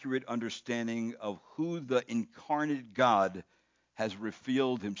accurate understanding of who the incarnate God has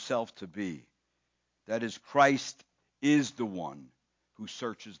revealed himself to be. That is, Christ is the one who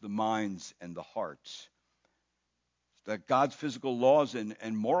searches the minds and the hearts. That God's physical laws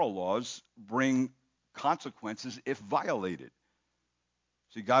and moral laws bring consequences if violated.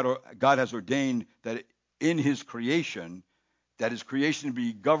 See, God has ordained that in his creation, that his creation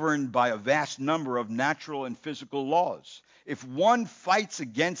be governed by a vast number of natural and physical laws. If one fights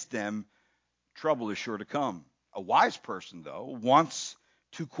against them, trouble is sure to come. A wise person, though, wants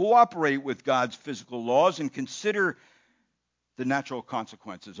to cooperate with God's physical laws and consider the natural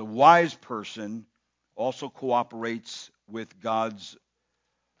consequences. A wise person also cooperates with God's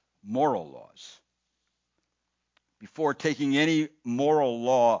moral laws. Before taking any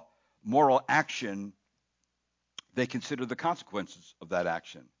moral action, they consider the consequences of that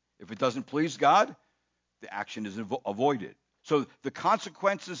action. If it doesn't please God, the action is avoided. So the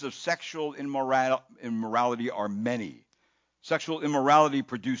consequences of sexual immorality are many. Sexual immorality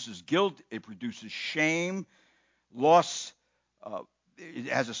produces guilt. It produces shame, loss. It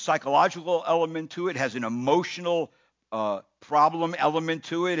has a psychological element to it. It has an emotional problem element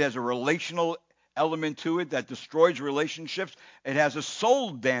to it. It has a relational element to it that destroys relationships. It has a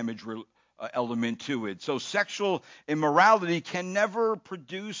soul damage element to it. So sexual immorality can never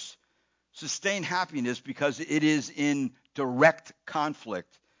produce sustained happiness because it is in direct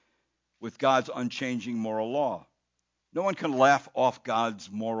conflict with God's unchanging moral law. No one can laugh off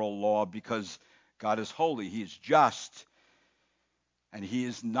God's moral law because God is holy. He is just, and he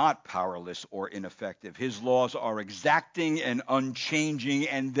is not powerless or ineffective. His laws are exacting and unchanging,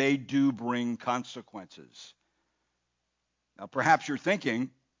 and they do bring consequences. Now, perhaps you're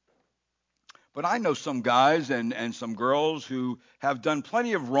thinking, but I know some guys and some girls who have done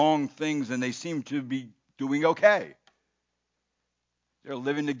plenty of wrong things, and they seem to be doing okay. They're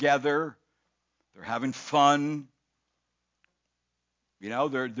living together. They're having fun. You know,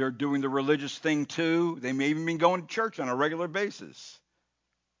 they're doing the religious thing too. They may even be going to church on a regular basis.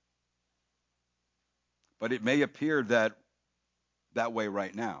 But it may appear that way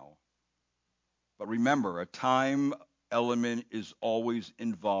right now. But remember, a time element is always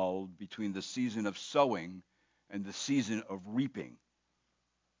involved between the season of sowing and the season of reaping.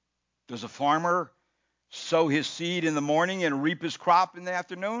 Does a farmer sow his seed in the morning and reap his crop in the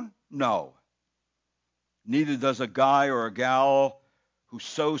afternoon? No. Neither does a guy or a gal who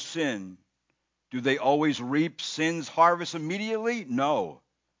sow sin. Do they always reap sin's harvest immediately? No.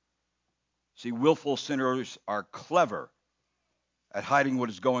 See, willful sinners are clever at hiding what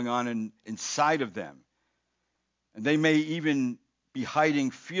is going on inside of them. And they may even be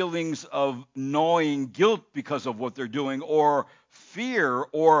hiding feelings of gnawing guilt because of what they're doing, or fear,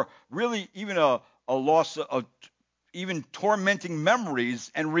 or really even a loss of even tormenting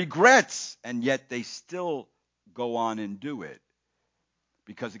memories and regrets, and yet they still go on and do it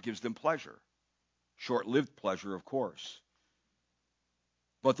because it gives them pleasure. Short-lived pleasure, of course.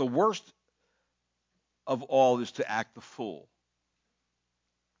 But the worst of all is to act the fool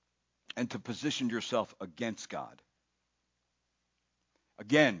and to position yourself against God.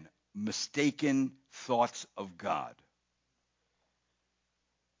 Again, mistaken thoughts of God.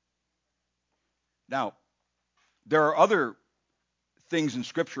 Now, there are other things in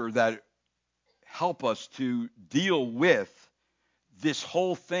Scripture that help us to deal with this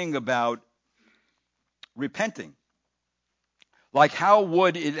whole thing about repenting. Like, how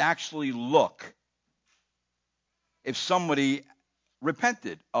would it actually look if somebody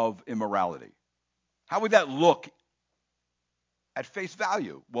repented of immorality? How would that look at face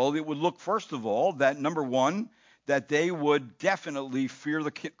value? Well, it would look, first of all, that number one, that they would definitely fear the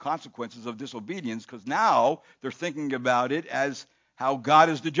consequences of disobedience, because now they're thinking about it as how God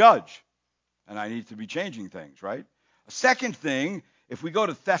is the judge, and I need to be changing things, right? A second thing, if we go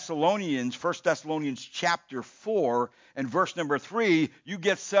to Thessalonians, 1 Thessalonians chapter 4 and verse number 3, you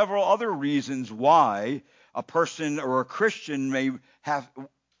get several other reasons why a person or a Christian may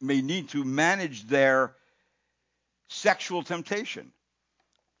need to manage their sexual temptation.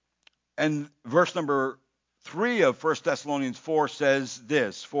 And verse number 3 of 1 Thessalonians 4 says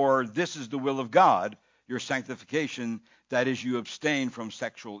this: "For this is the will of God, your sanctification, that is, you abstain from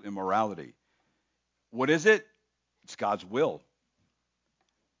sexual immorality." What is it? It's God's will.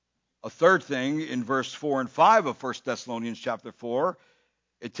 A third thing, in verse 4 and 5 of 1 Thessalonians chapter 4,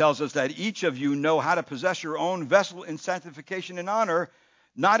 it tells us that each of you know how to possess your own vessel in sanctification and honor,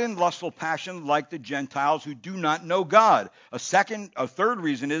 not in lustful passion like the Gentiles who do not know God. A third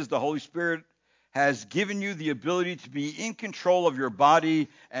reason is the Holy Spirit has given you the ability to be in control of your body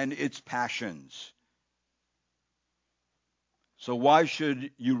and its passions. So why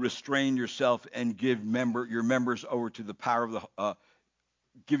should you restrain yourself and give your members over to the power of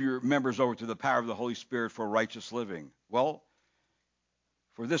the Holy Spirit for righteous living? Well,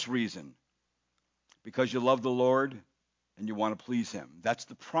 for this reason: because you love the Lord and you want to please him. That's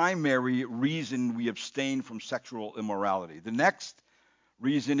the primary reason we abstain from sexual immorality. The next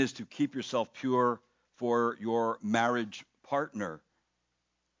reason is to keep yourself pure for your marriage partner.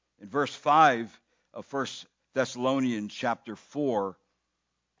 In verse 5 of 1 Thessalonians chapter 4,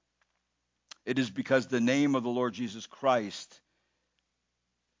 it is because the name of the Lord Jesus Christ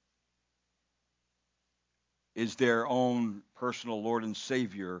is their own personal Lord and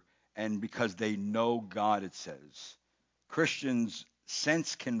Savior, and because they know God, it says. Christians,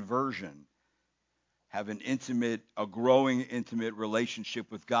 since conversion, have a growing intimate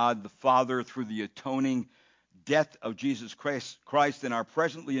relationship with God the Father through the atoning death of Jesus Christ and are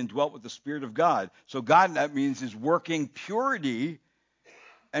presently indwelt with the Spirit of God. So God, that means, is working purity,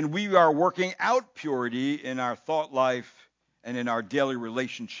 and we are working out purity in our thought life and in our daily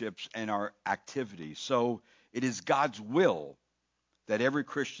relationships and our activities. So it is God's will that every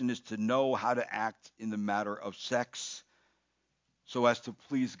Christian is to know how to act in the matter of sex so as to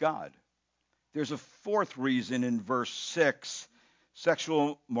please God. There's a fourth reason in verse 6.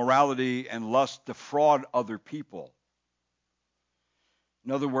 Sexual morality and lust defraud other people.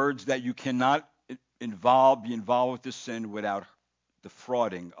 In other words, that you cannot be involved with this sin without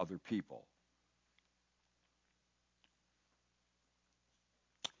defrauding other people.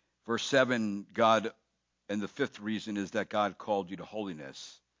 Verse 7, and the fifth reason is that God called you to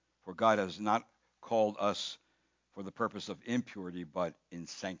holiness. For God has not called us for the purpose of impurity, but in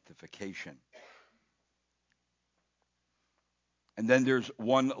sanctification. And then there's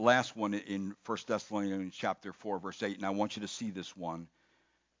one last one in 1 Thessalonians chapter 4, verse 8, and I want you to see this one.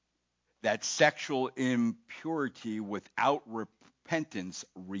 That sexual impurity without repentance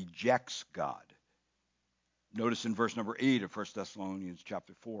rejects God. Notice in verse number 8 of 1 Thessalonians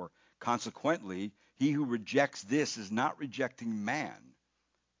chapter 4, consequently, he who rejects this is not rejecting man,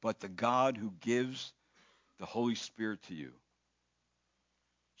 but the God who gives the Holy Spirit to you.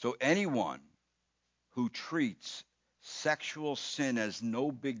 So anyone who treats sexual sin as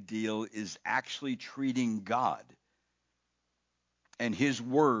no big deal is actually treating God and his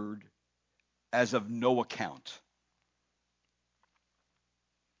word as of no account.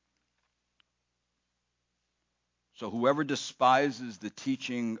 So whoever despises the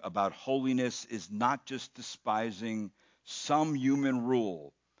teaching about holiness is not just despising some human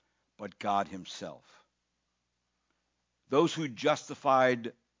rule, but God himself. Those who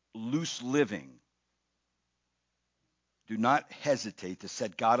justified loose living do not hesitate to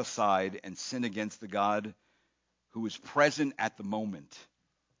set God aside and sin against the God who is present at the moment.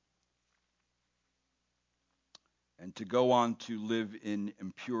 And to go on to live in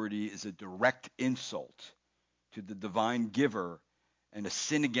impurity is a direct insult to the divine giver and a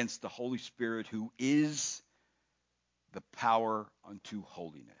sin against the Holy Spirit, who is the power unto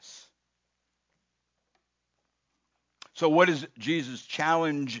holiness. So what is Jesus'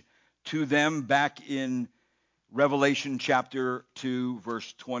 challenge to them back in Revelation chapter 2,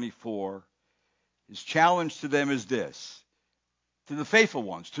 verse 24? His challenge to them is this: to the faithful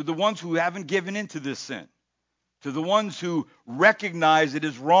ones, to the ones who haven't given in to this sin, to the ones who recognize it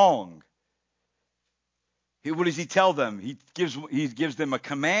is wrong. What does he tell them? He gives them a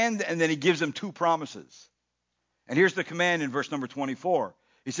command, and then he gives them two promises. And here's the command in verse number 24.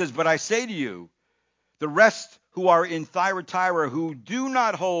 He says, "But I say to you, the rest who are in Thyatira, who do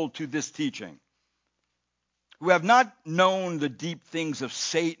not hold to this teaching, who have not known the deep things of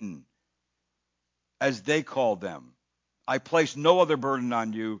Satan, as they call them, I place no other burden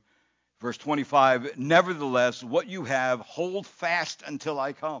on you." Verse 25, "Nevertheless, what you have, hold fast until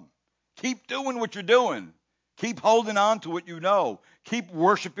I come." Keep doing what you're doing. Keep holding on to what you know. Keep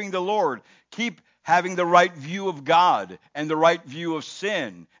worshiping the Lord. Keep having the right view of God and the right view of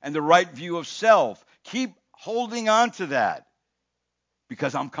sin and the right view of self. Keep holding on to that,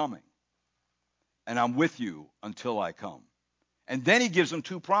 because I'm coming. And I'm with you until I come. And then he gives them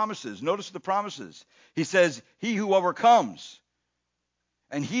two promises. Notice the promises. He says, "He who overcomes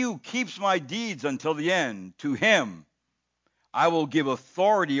and he who keeps my deeds until the end, to him I will give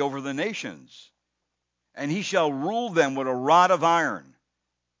authority over the nations, and he shall rule them with a rod of iron.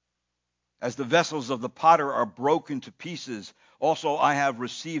 As the vessels of the potter are broken to pieces, also I have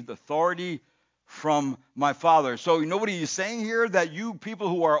received authority from my Father." So you know what he's saying here? That you people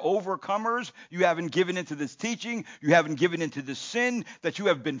who are overcomers, you haven't given into this teaching, you haven't given into this sin, that you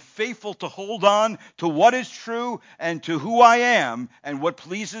have been faithful to hold on to what is true and to who I am and what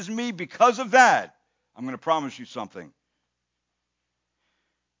pleases me. Because of that, I'm going to promise you something.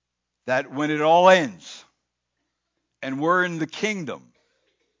 That when it all ends and we're in the kingdom,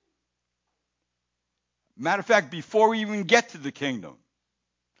 matter of fact, before we even get to the kingdom,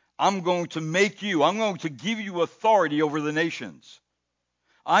 I'm going to give you authority over the nations.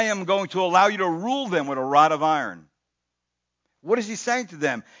 I am going to allow you to rule them with a rod of iron. What is he saying to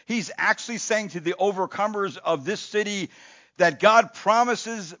them? He's actually saying to the overcomers of this city that God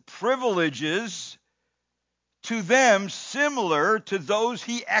promises privileges to them similar to those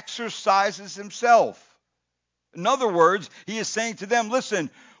he exercises himself. In other words, he is saying to them, listen,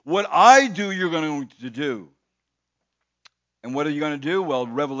 what I do, you're going to do. And what are you going to do? Well,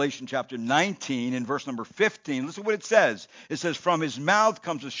 Revelation chapter 19 in verse number 15, listen what it says. It says, "From his mouth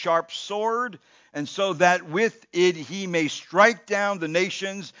comes a sharp sword, and so that with it he may strike down the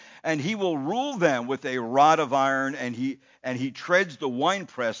nations, and he will rule them with a rod of iron, and he treads the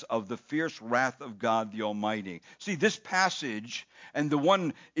winepress of the fierce wrath of God the Almighty. See, this passage and the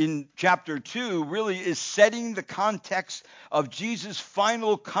one in chapter 2 really is setting the context of Jesus'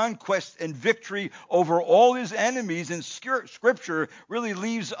 final conquest and victory over all his enemies, and Scripture really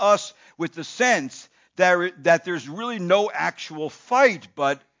leaves us with the sense that there's really no actual fight.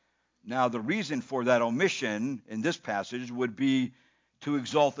 But now the reason for that omission in this passage would be to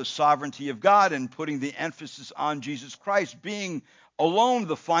exalt the sovereignty of God and putting the emphasis on Jesus Christ being alone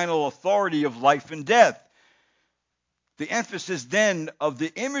the final authority of life and death. The emphasis then of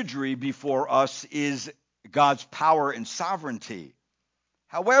the imagery before us is God's power and sovereignty.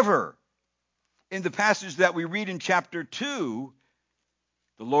 However, in the passage that we read in chapter 2,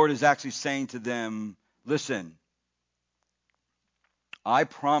 the Lord is actually saying to them, listen, I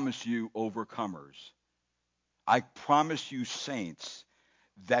promise you overcomers. I promise you saints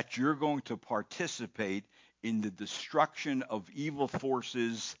that you're going to participate in the destruction of evil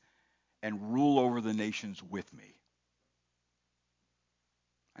forces and rule over the nations with me.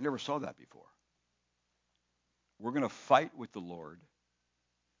 I never saw that before. We're going to fight with the Lord,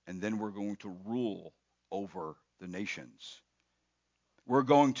 and then we're going to rule over the nations. We're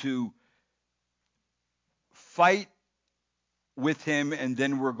going to fight with him, and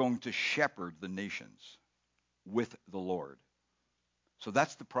then we're going to shepherd the nations with the Lord. So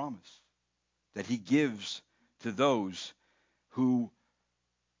that's the promise that he gives to those who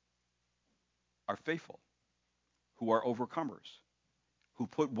are faithful, who are overcomers, who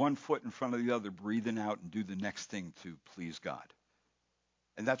put one foot in front of the other, breathing out and do the next thing to please God.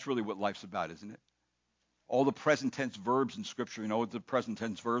 And that's really what life's about, isn't it? All the present tense verbs in Scripture, you know what the present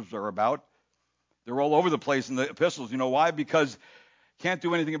tense verbs are about? They're all over the place in the epistles. You know why? Because can't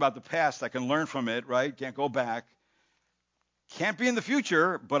do anything about the past. I can learn from it, right? Can't go back. Can't be in the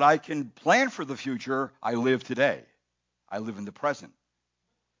future, but I can plan for the future. I live today. I live in the present.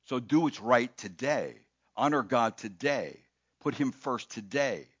 So do what's right today. Honor God today. Put him first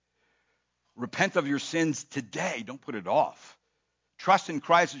today. Repent of your sins today. Don't put it off. Trust in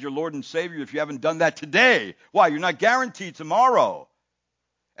Christ as your Lord and Savior if you haven't done that today. Why? You're not guaranteed tomorrow.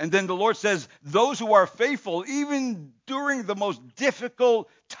 And then the Lord says, those who are faithful, even during the most difficult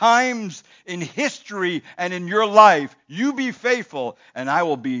times in history and in your life, you be faithful, and I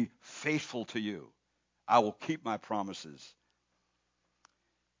will be faithful to you. I will keep my promises.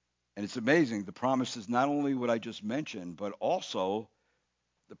 And it's amazing. The promise is not only what I just mentioned, but also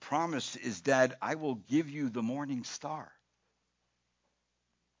the promise is that I will give you the morning star.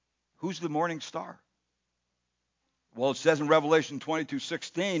 Who's the morning star? Well, it says in Revelation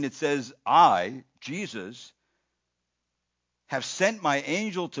 22:16, it says, I, Jesus, have sent my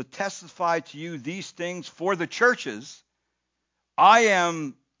angel to testify to you these things for the churches. I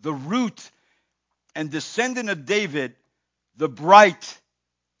am the root and descendant of David, the bright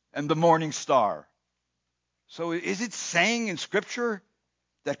and the morning star. So is it saying in Scripture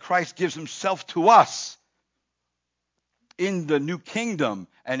that Christ gives himself to us in the new kingdom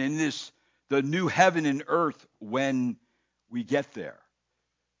and in the new heaven and earth when we get there,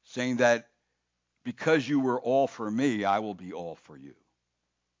 saying that because you were all for me, I will be all for you.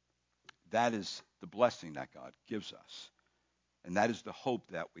 That is the blessing that God gives us. And that is the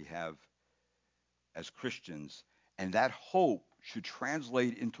hope that we have as Christians. And that hope should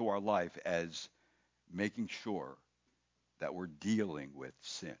translate into our life as making sure that we're dealing with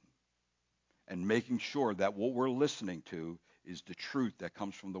sin and making sure that what we're listening to is the truth that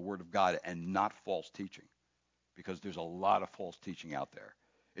comes from the Word of God and not false teaching, because there's a lot of false teaching out there.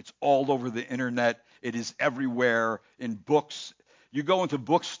 It's all over the internet. It is everywhere in books. You go into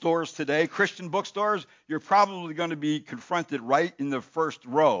bookstores today, Christian bookstores, you're probably going to be confronted right in the first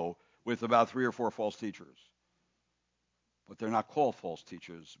row with about 3 or 4 false teachers. But they're not called false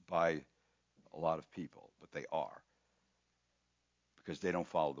teachers by a lot of people, but they are, because they don't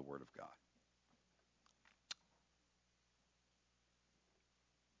follow the Word of God.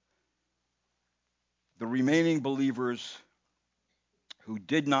 The remaining believers who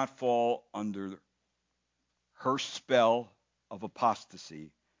did not fall under her spell of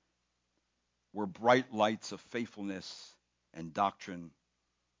apostasy were bright lights of faithfulness and doctrine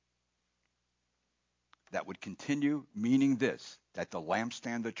that would continue, meaning this, that the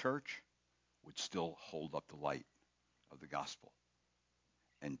lampstand, the church, would still hold up the light of the gospel.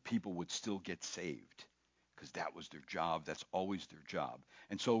 And people would still get saved, because that was their job. That's always their job.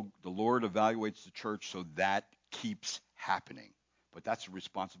 And so the Lord evaluates the church so that keeps happening. But that's the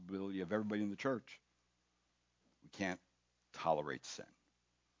responsibility of everybody in the church. We can't tolerate sin.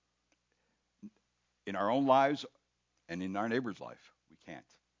 in our own lives and in our neighbor's life. We can't.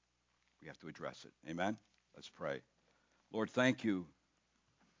 We have to address it. Amen? Let's pray. Lord, thank you.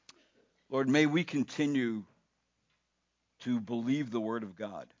 Lord, may we continue to believe the word of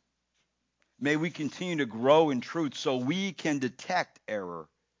God. May we continue to grow in truth so we can detect error.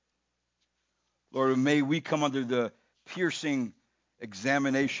 Lord, may we come under the piercing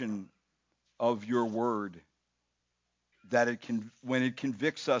examination of your word, that when it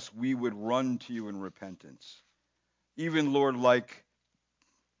convicts us, we would run to you in repentance. Even, Lord, like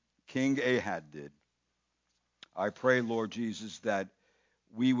King Ahab did. I pray, Lord Jesus, that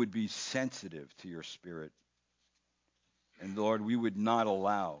we would be sensitive to your spirit. And, Lord, we would not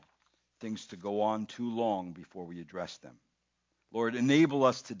allow things to go on too long before we address them. Lord, enable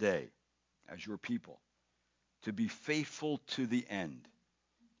us today, as your people, to be faithful to the end,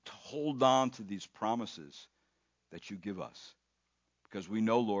 to hold on to these promises that you give us. Because we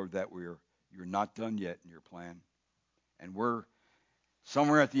know, Lord, that you're not done yet in your plan. And we're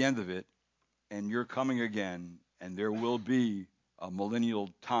somewhere at the end of it, and you're coming again, and there will be a millennial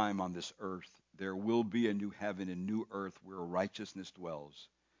time on this earth. There will be a new heaven and new earth where righteousness dwells,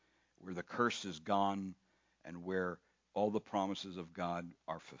 where the curse is gone, and where all the promises of God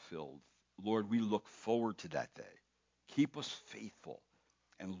are fulfilled. Lord, we look forward to that day. Keep us faithful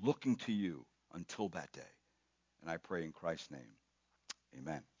and looking to you until that day. And I pray in Christ's name.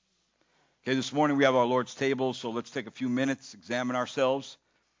 Amen. Okay, this morning we have our Lord's table, so let's take a few minutes, examine ourselves,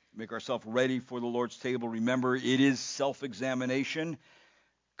 make ourselves ready for the Lord's table. Remember, it is self-examination,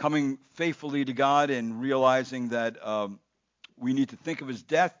 coming faithfully to God and realizing that we need to think of his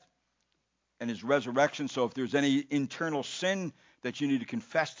death and his resurrection. So if there's any internal sin that you need to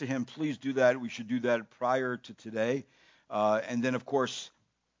confess to him, please do that. We should do that prior to today. And then, of course,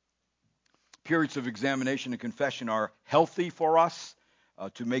 periods of examination and confession are healthy for us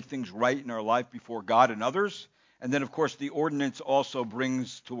to make things right in our life before God and others. And then, of course, the ordinance also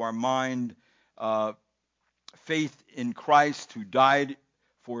brings to our mind faith in Christ, who died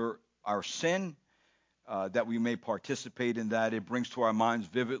for our sin, that we may participate in that. It brings to our minds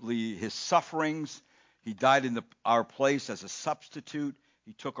vividly his sufferings. He died in our place as a substitute.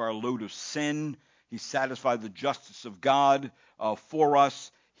 He took our load of sin. He satisfied the justice of God for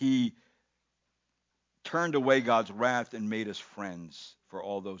us. He turned away God's wrath and made us friends for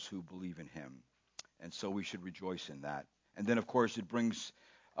all those who believe in him. And so we should rejoice in that. And then, of course, it brings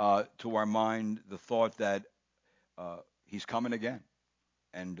to our mind the thought that he's coming again.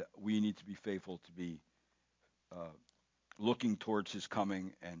 And we need to be faithful to be looking towards his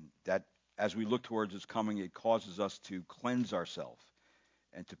coming. And that as we look towards his coming, it causes us to cleanse ourselves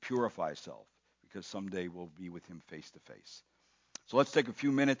and to purify ourselves, because someday we'll be with him face to face. So let's take a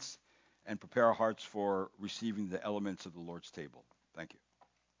few minutes and prepare our hearts for receiving the elements of the Lord's table. Thank you.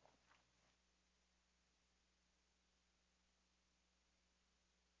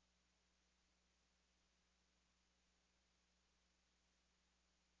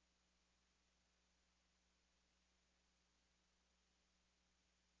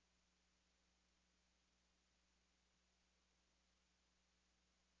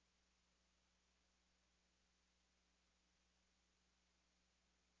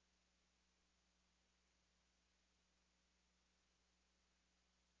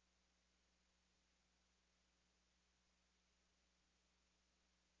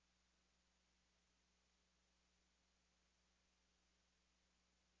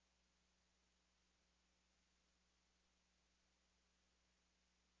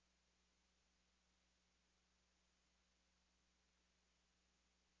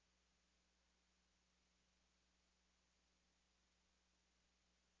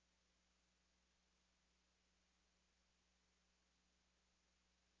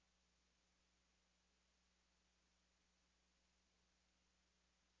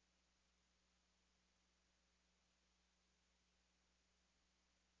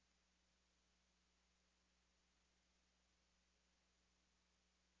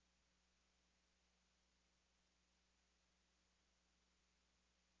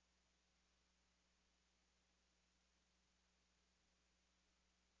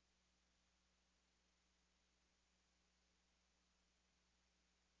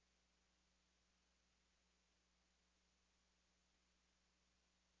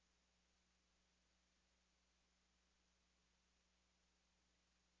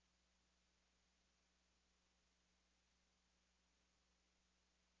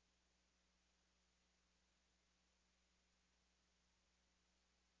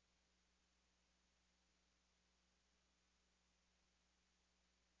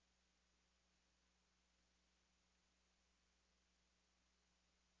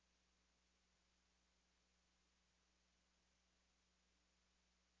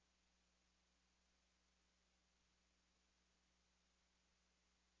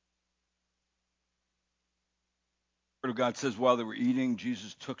 of God says, while they were eating,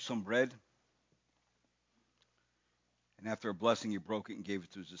 Jesus took some bread, and after a blessing, he broke it and gave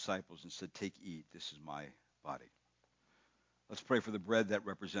it to his disciples and said, "Take, eat. This is my body." Let's pray for the bread that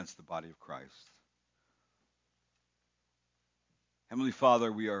represents the body of Christ. Heavenly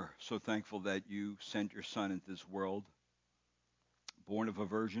Father, we are so thankful that you sent your Son into this world, born of a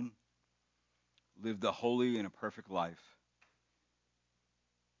virgin, lived a holy and a perfect life,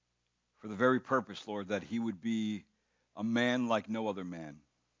 for the very purpose, Lord, that he would be a man like no other man.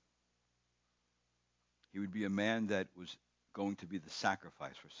 He would be a man that was going to be the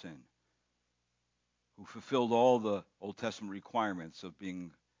sacrifice for sin, who fulfilled all the Old Testament requirements of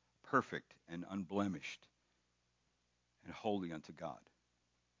being perfect and unblemished and holy unto God.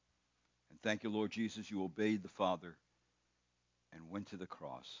 And thank you, Lord Jesus, you obeyed the Father and went to the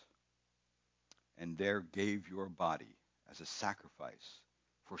cross and there gave your body as a sacrifice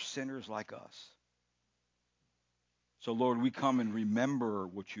for sinners like us. So, Lord, we come and remember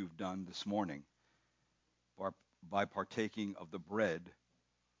what you've done this morning by partaking of the bread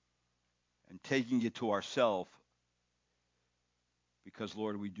and taking it to ourselves because,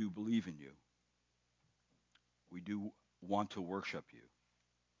 Lord, we do believe in you. We do want to worship you.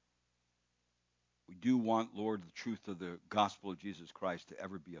 We do want, Lord, the truth of the gospel of Jesus Christ to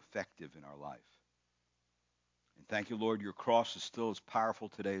ever be effective in our life. And thank you, Lord, your cross is still as powerful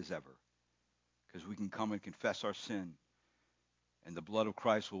today as ever, because we can come and confess our sin, and the blood of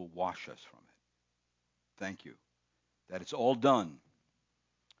Christ will wash us from it. Thank you that it's all done.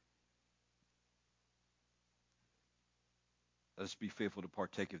 Let us be faithful to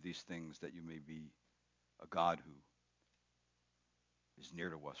partake of these things, that you may be a God who is near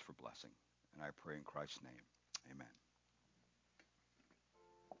to us for blessing. And I pray in Christ's name. Amen.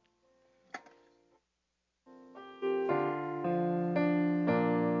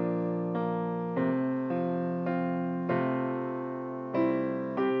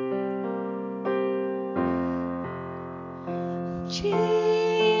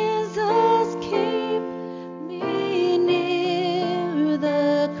 Jesus, keep me near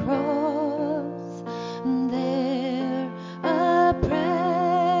the cross. There a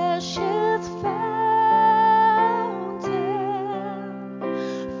precious fountain,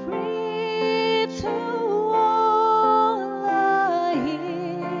 free to all, a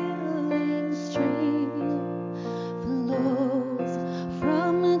healing stream flows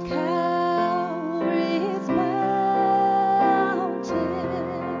from Calvary's mountain.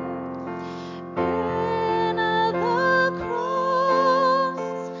 In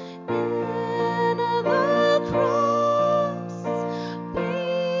the cross,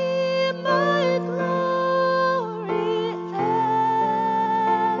 be my glory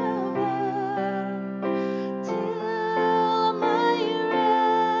ever, till my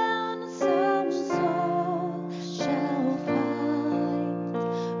ransomed soul shall find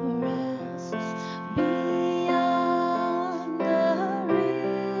rest beyond the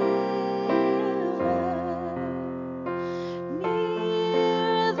river.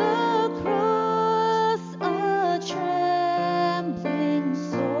 Near the cross, a trembling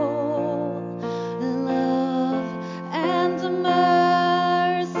soul, love and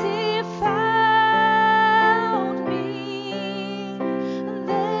mercy found me.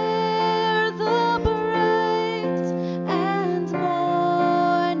 There the bright and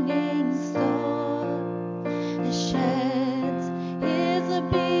morning star sheds his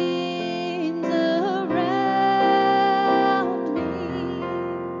beams around me.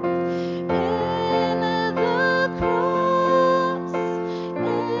 In the cross,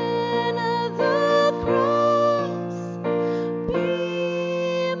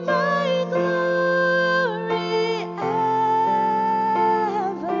 be my glory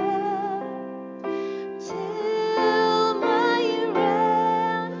ever, till my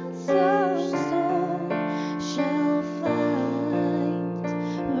ransomed soul shall find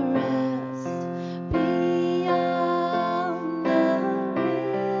rest beyond the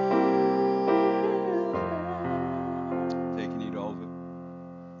river. Take and eat all of it.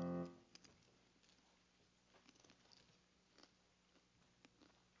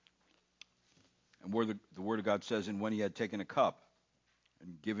 And where the Word of God says, and when he had taken a cup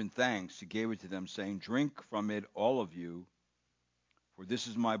and given thanks, he gave it to them, saying, "Drink from it, all of you, for this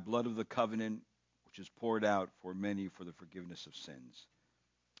is my blood of the covenant, which is poured out for many for the forgiveness of sins."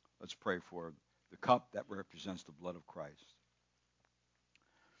 Let's pray for the cup that represents the blood of Christ.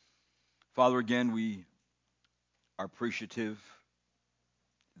 Father, again, we are appreciative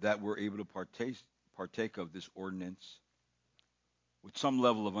that we're able to partake of this ordinance with some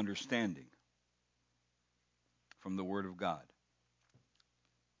level of understanding from the Word of God.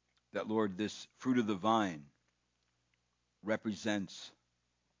 That, Lord, this fruit of the vine represents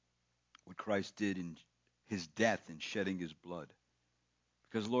what Christ did in his death and shedding his blood.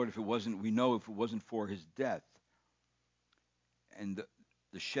 Because, Lord, if it wasn't for his death and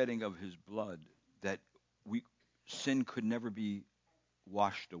the shedding of his blood, that sin could never be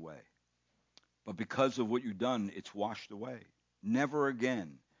washed away. But because of what you've done, it's washed away. Never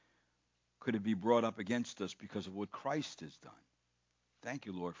again could it be brought up against us because of what Christ has done. Thank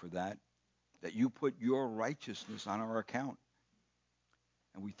you, Lord, for that you put your righteousness on our account.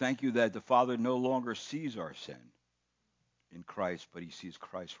 And we thank you that the Father no longer sees our sin in Christ, but he sees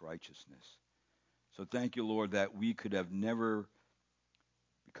Christ's righteousness. So thank you, Lord, that we could have never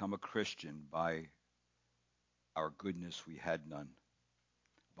become a Christian by our goodness. We had none.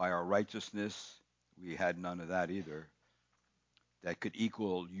 By our righteousness, we had none of that either. That could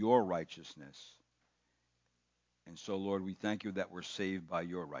equal your righteousness. And so, Lord, we thank you that we're saved by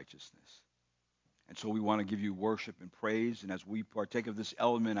your righteousness. And so we want to give you worship and praise. And as we partake of this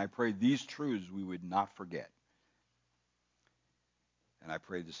element, I pray these truths we would not forget. And I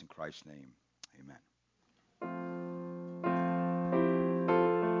pray this in Christ's name. Amen.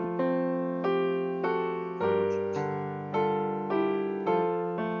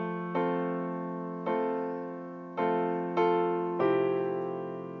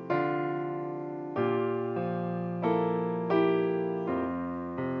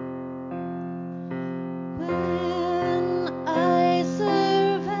 When I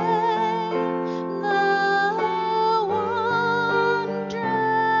survey the wondrous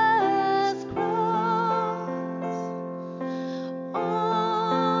cross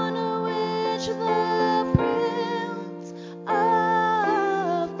on which the Prince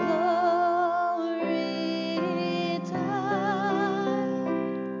of Glory died,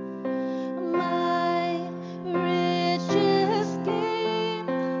 my richest gain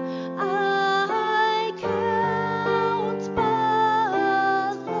I count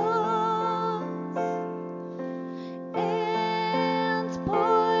but loss, and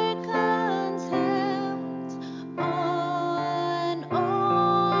pour contempt on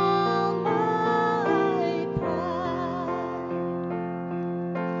all my pride.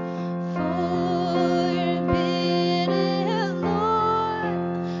 Forbid it, Lord,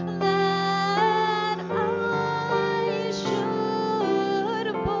 that I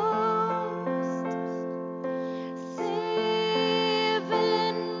should boast, save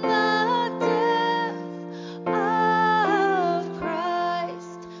in the death of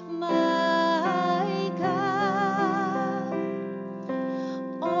Christ my God.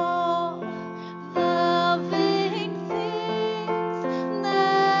 All loving things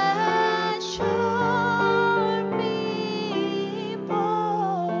that charm me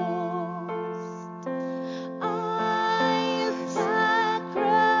most, I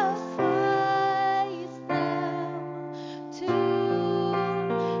sacrifice them to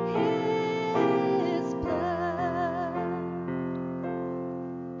his blood.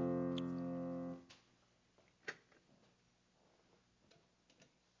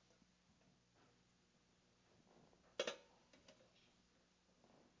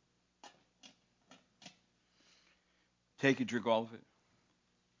 Take and drink all of it.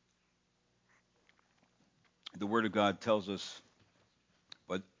 The Word of God tells us,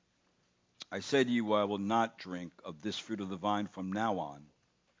 but I say to you, I will not drink of this fruit of the vine from now on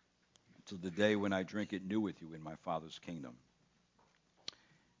until the day when I drink it new with you in my Father's kingdom.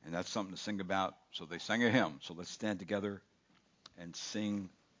 And that's something to sing about. So they sang a hymn. So let's stand together and sing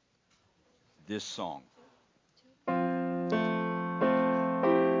this song.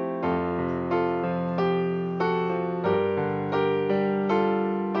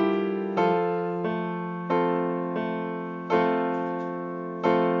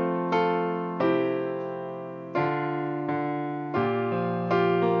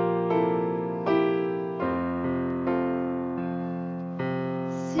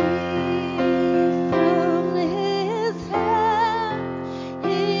 See from his hand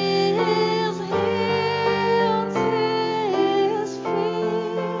his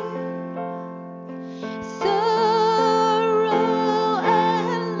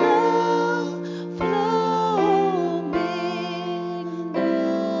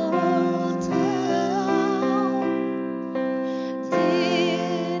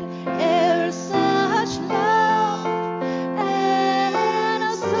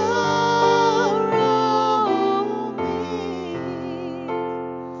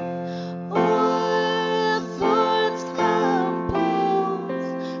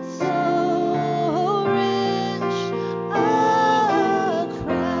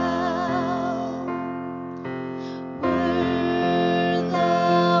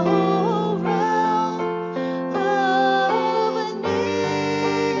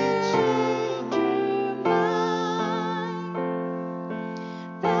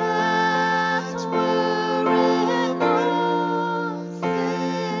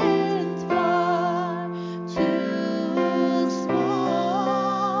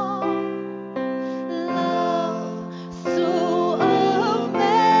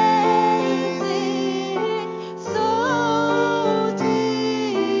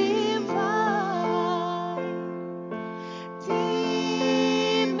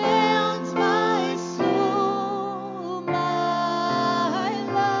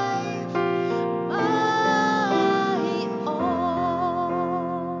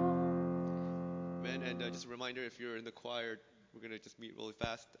Amen. And just a reminder, if you're in the choir, we're going to just meet really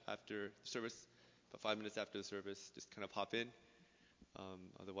fast after the service, about 5 minutes after the service. Just kind of pop in.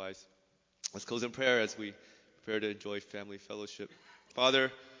 Otherwise, let's close in prayer as we prepare to enjoy family fellowship.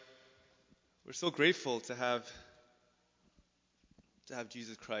 Father, we're so grateful to have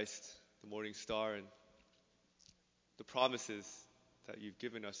Jesus Christ, the morning star, and the promises that you've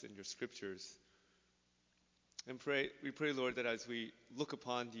given us in your scriptures. And we pray, Lord, that as we look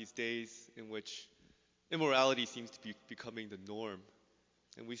upon these days in which immorality seems to be becoming the norm,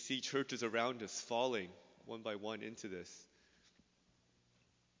 and we see churches around us falling one by one into this,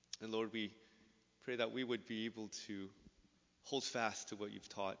 and Lord, we pray that we would be able to hold fast to what you've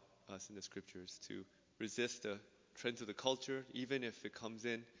taught us in the scriptures, to resist the trends of the culture, even if it comes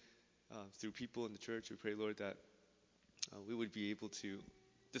in through people in the church. We pray, Lord, that we would be able to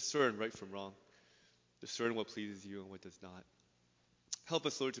discern right from wrong, discern what pleases you and what does not. Help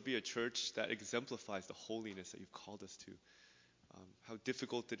us, Lord, to be a church that exemplifies the holiness that you've called us to. How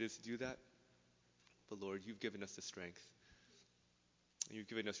difficult it is to do that, but Lord, you've given us the strength, and you've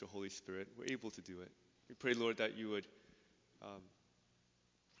given us your Holy Spirit. We're able to do it. We pray, Lord, that you would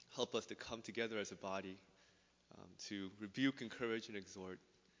help us to come together as a body, to rebuke, encourage, and exhort,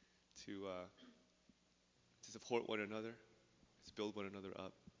 to support one another, to build one another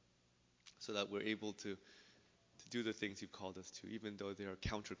up, so that we're able to do the things you've called us to, even though they are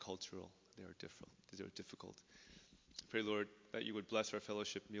countercultural, they are difficult. I pray, Lord, that you would bless our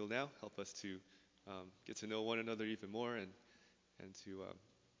fellowship meal now. Help us to get to know one another even more, and to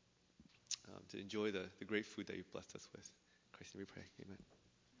enjoy the great food that you've blessed us with. In Christ's name we pray. Amen.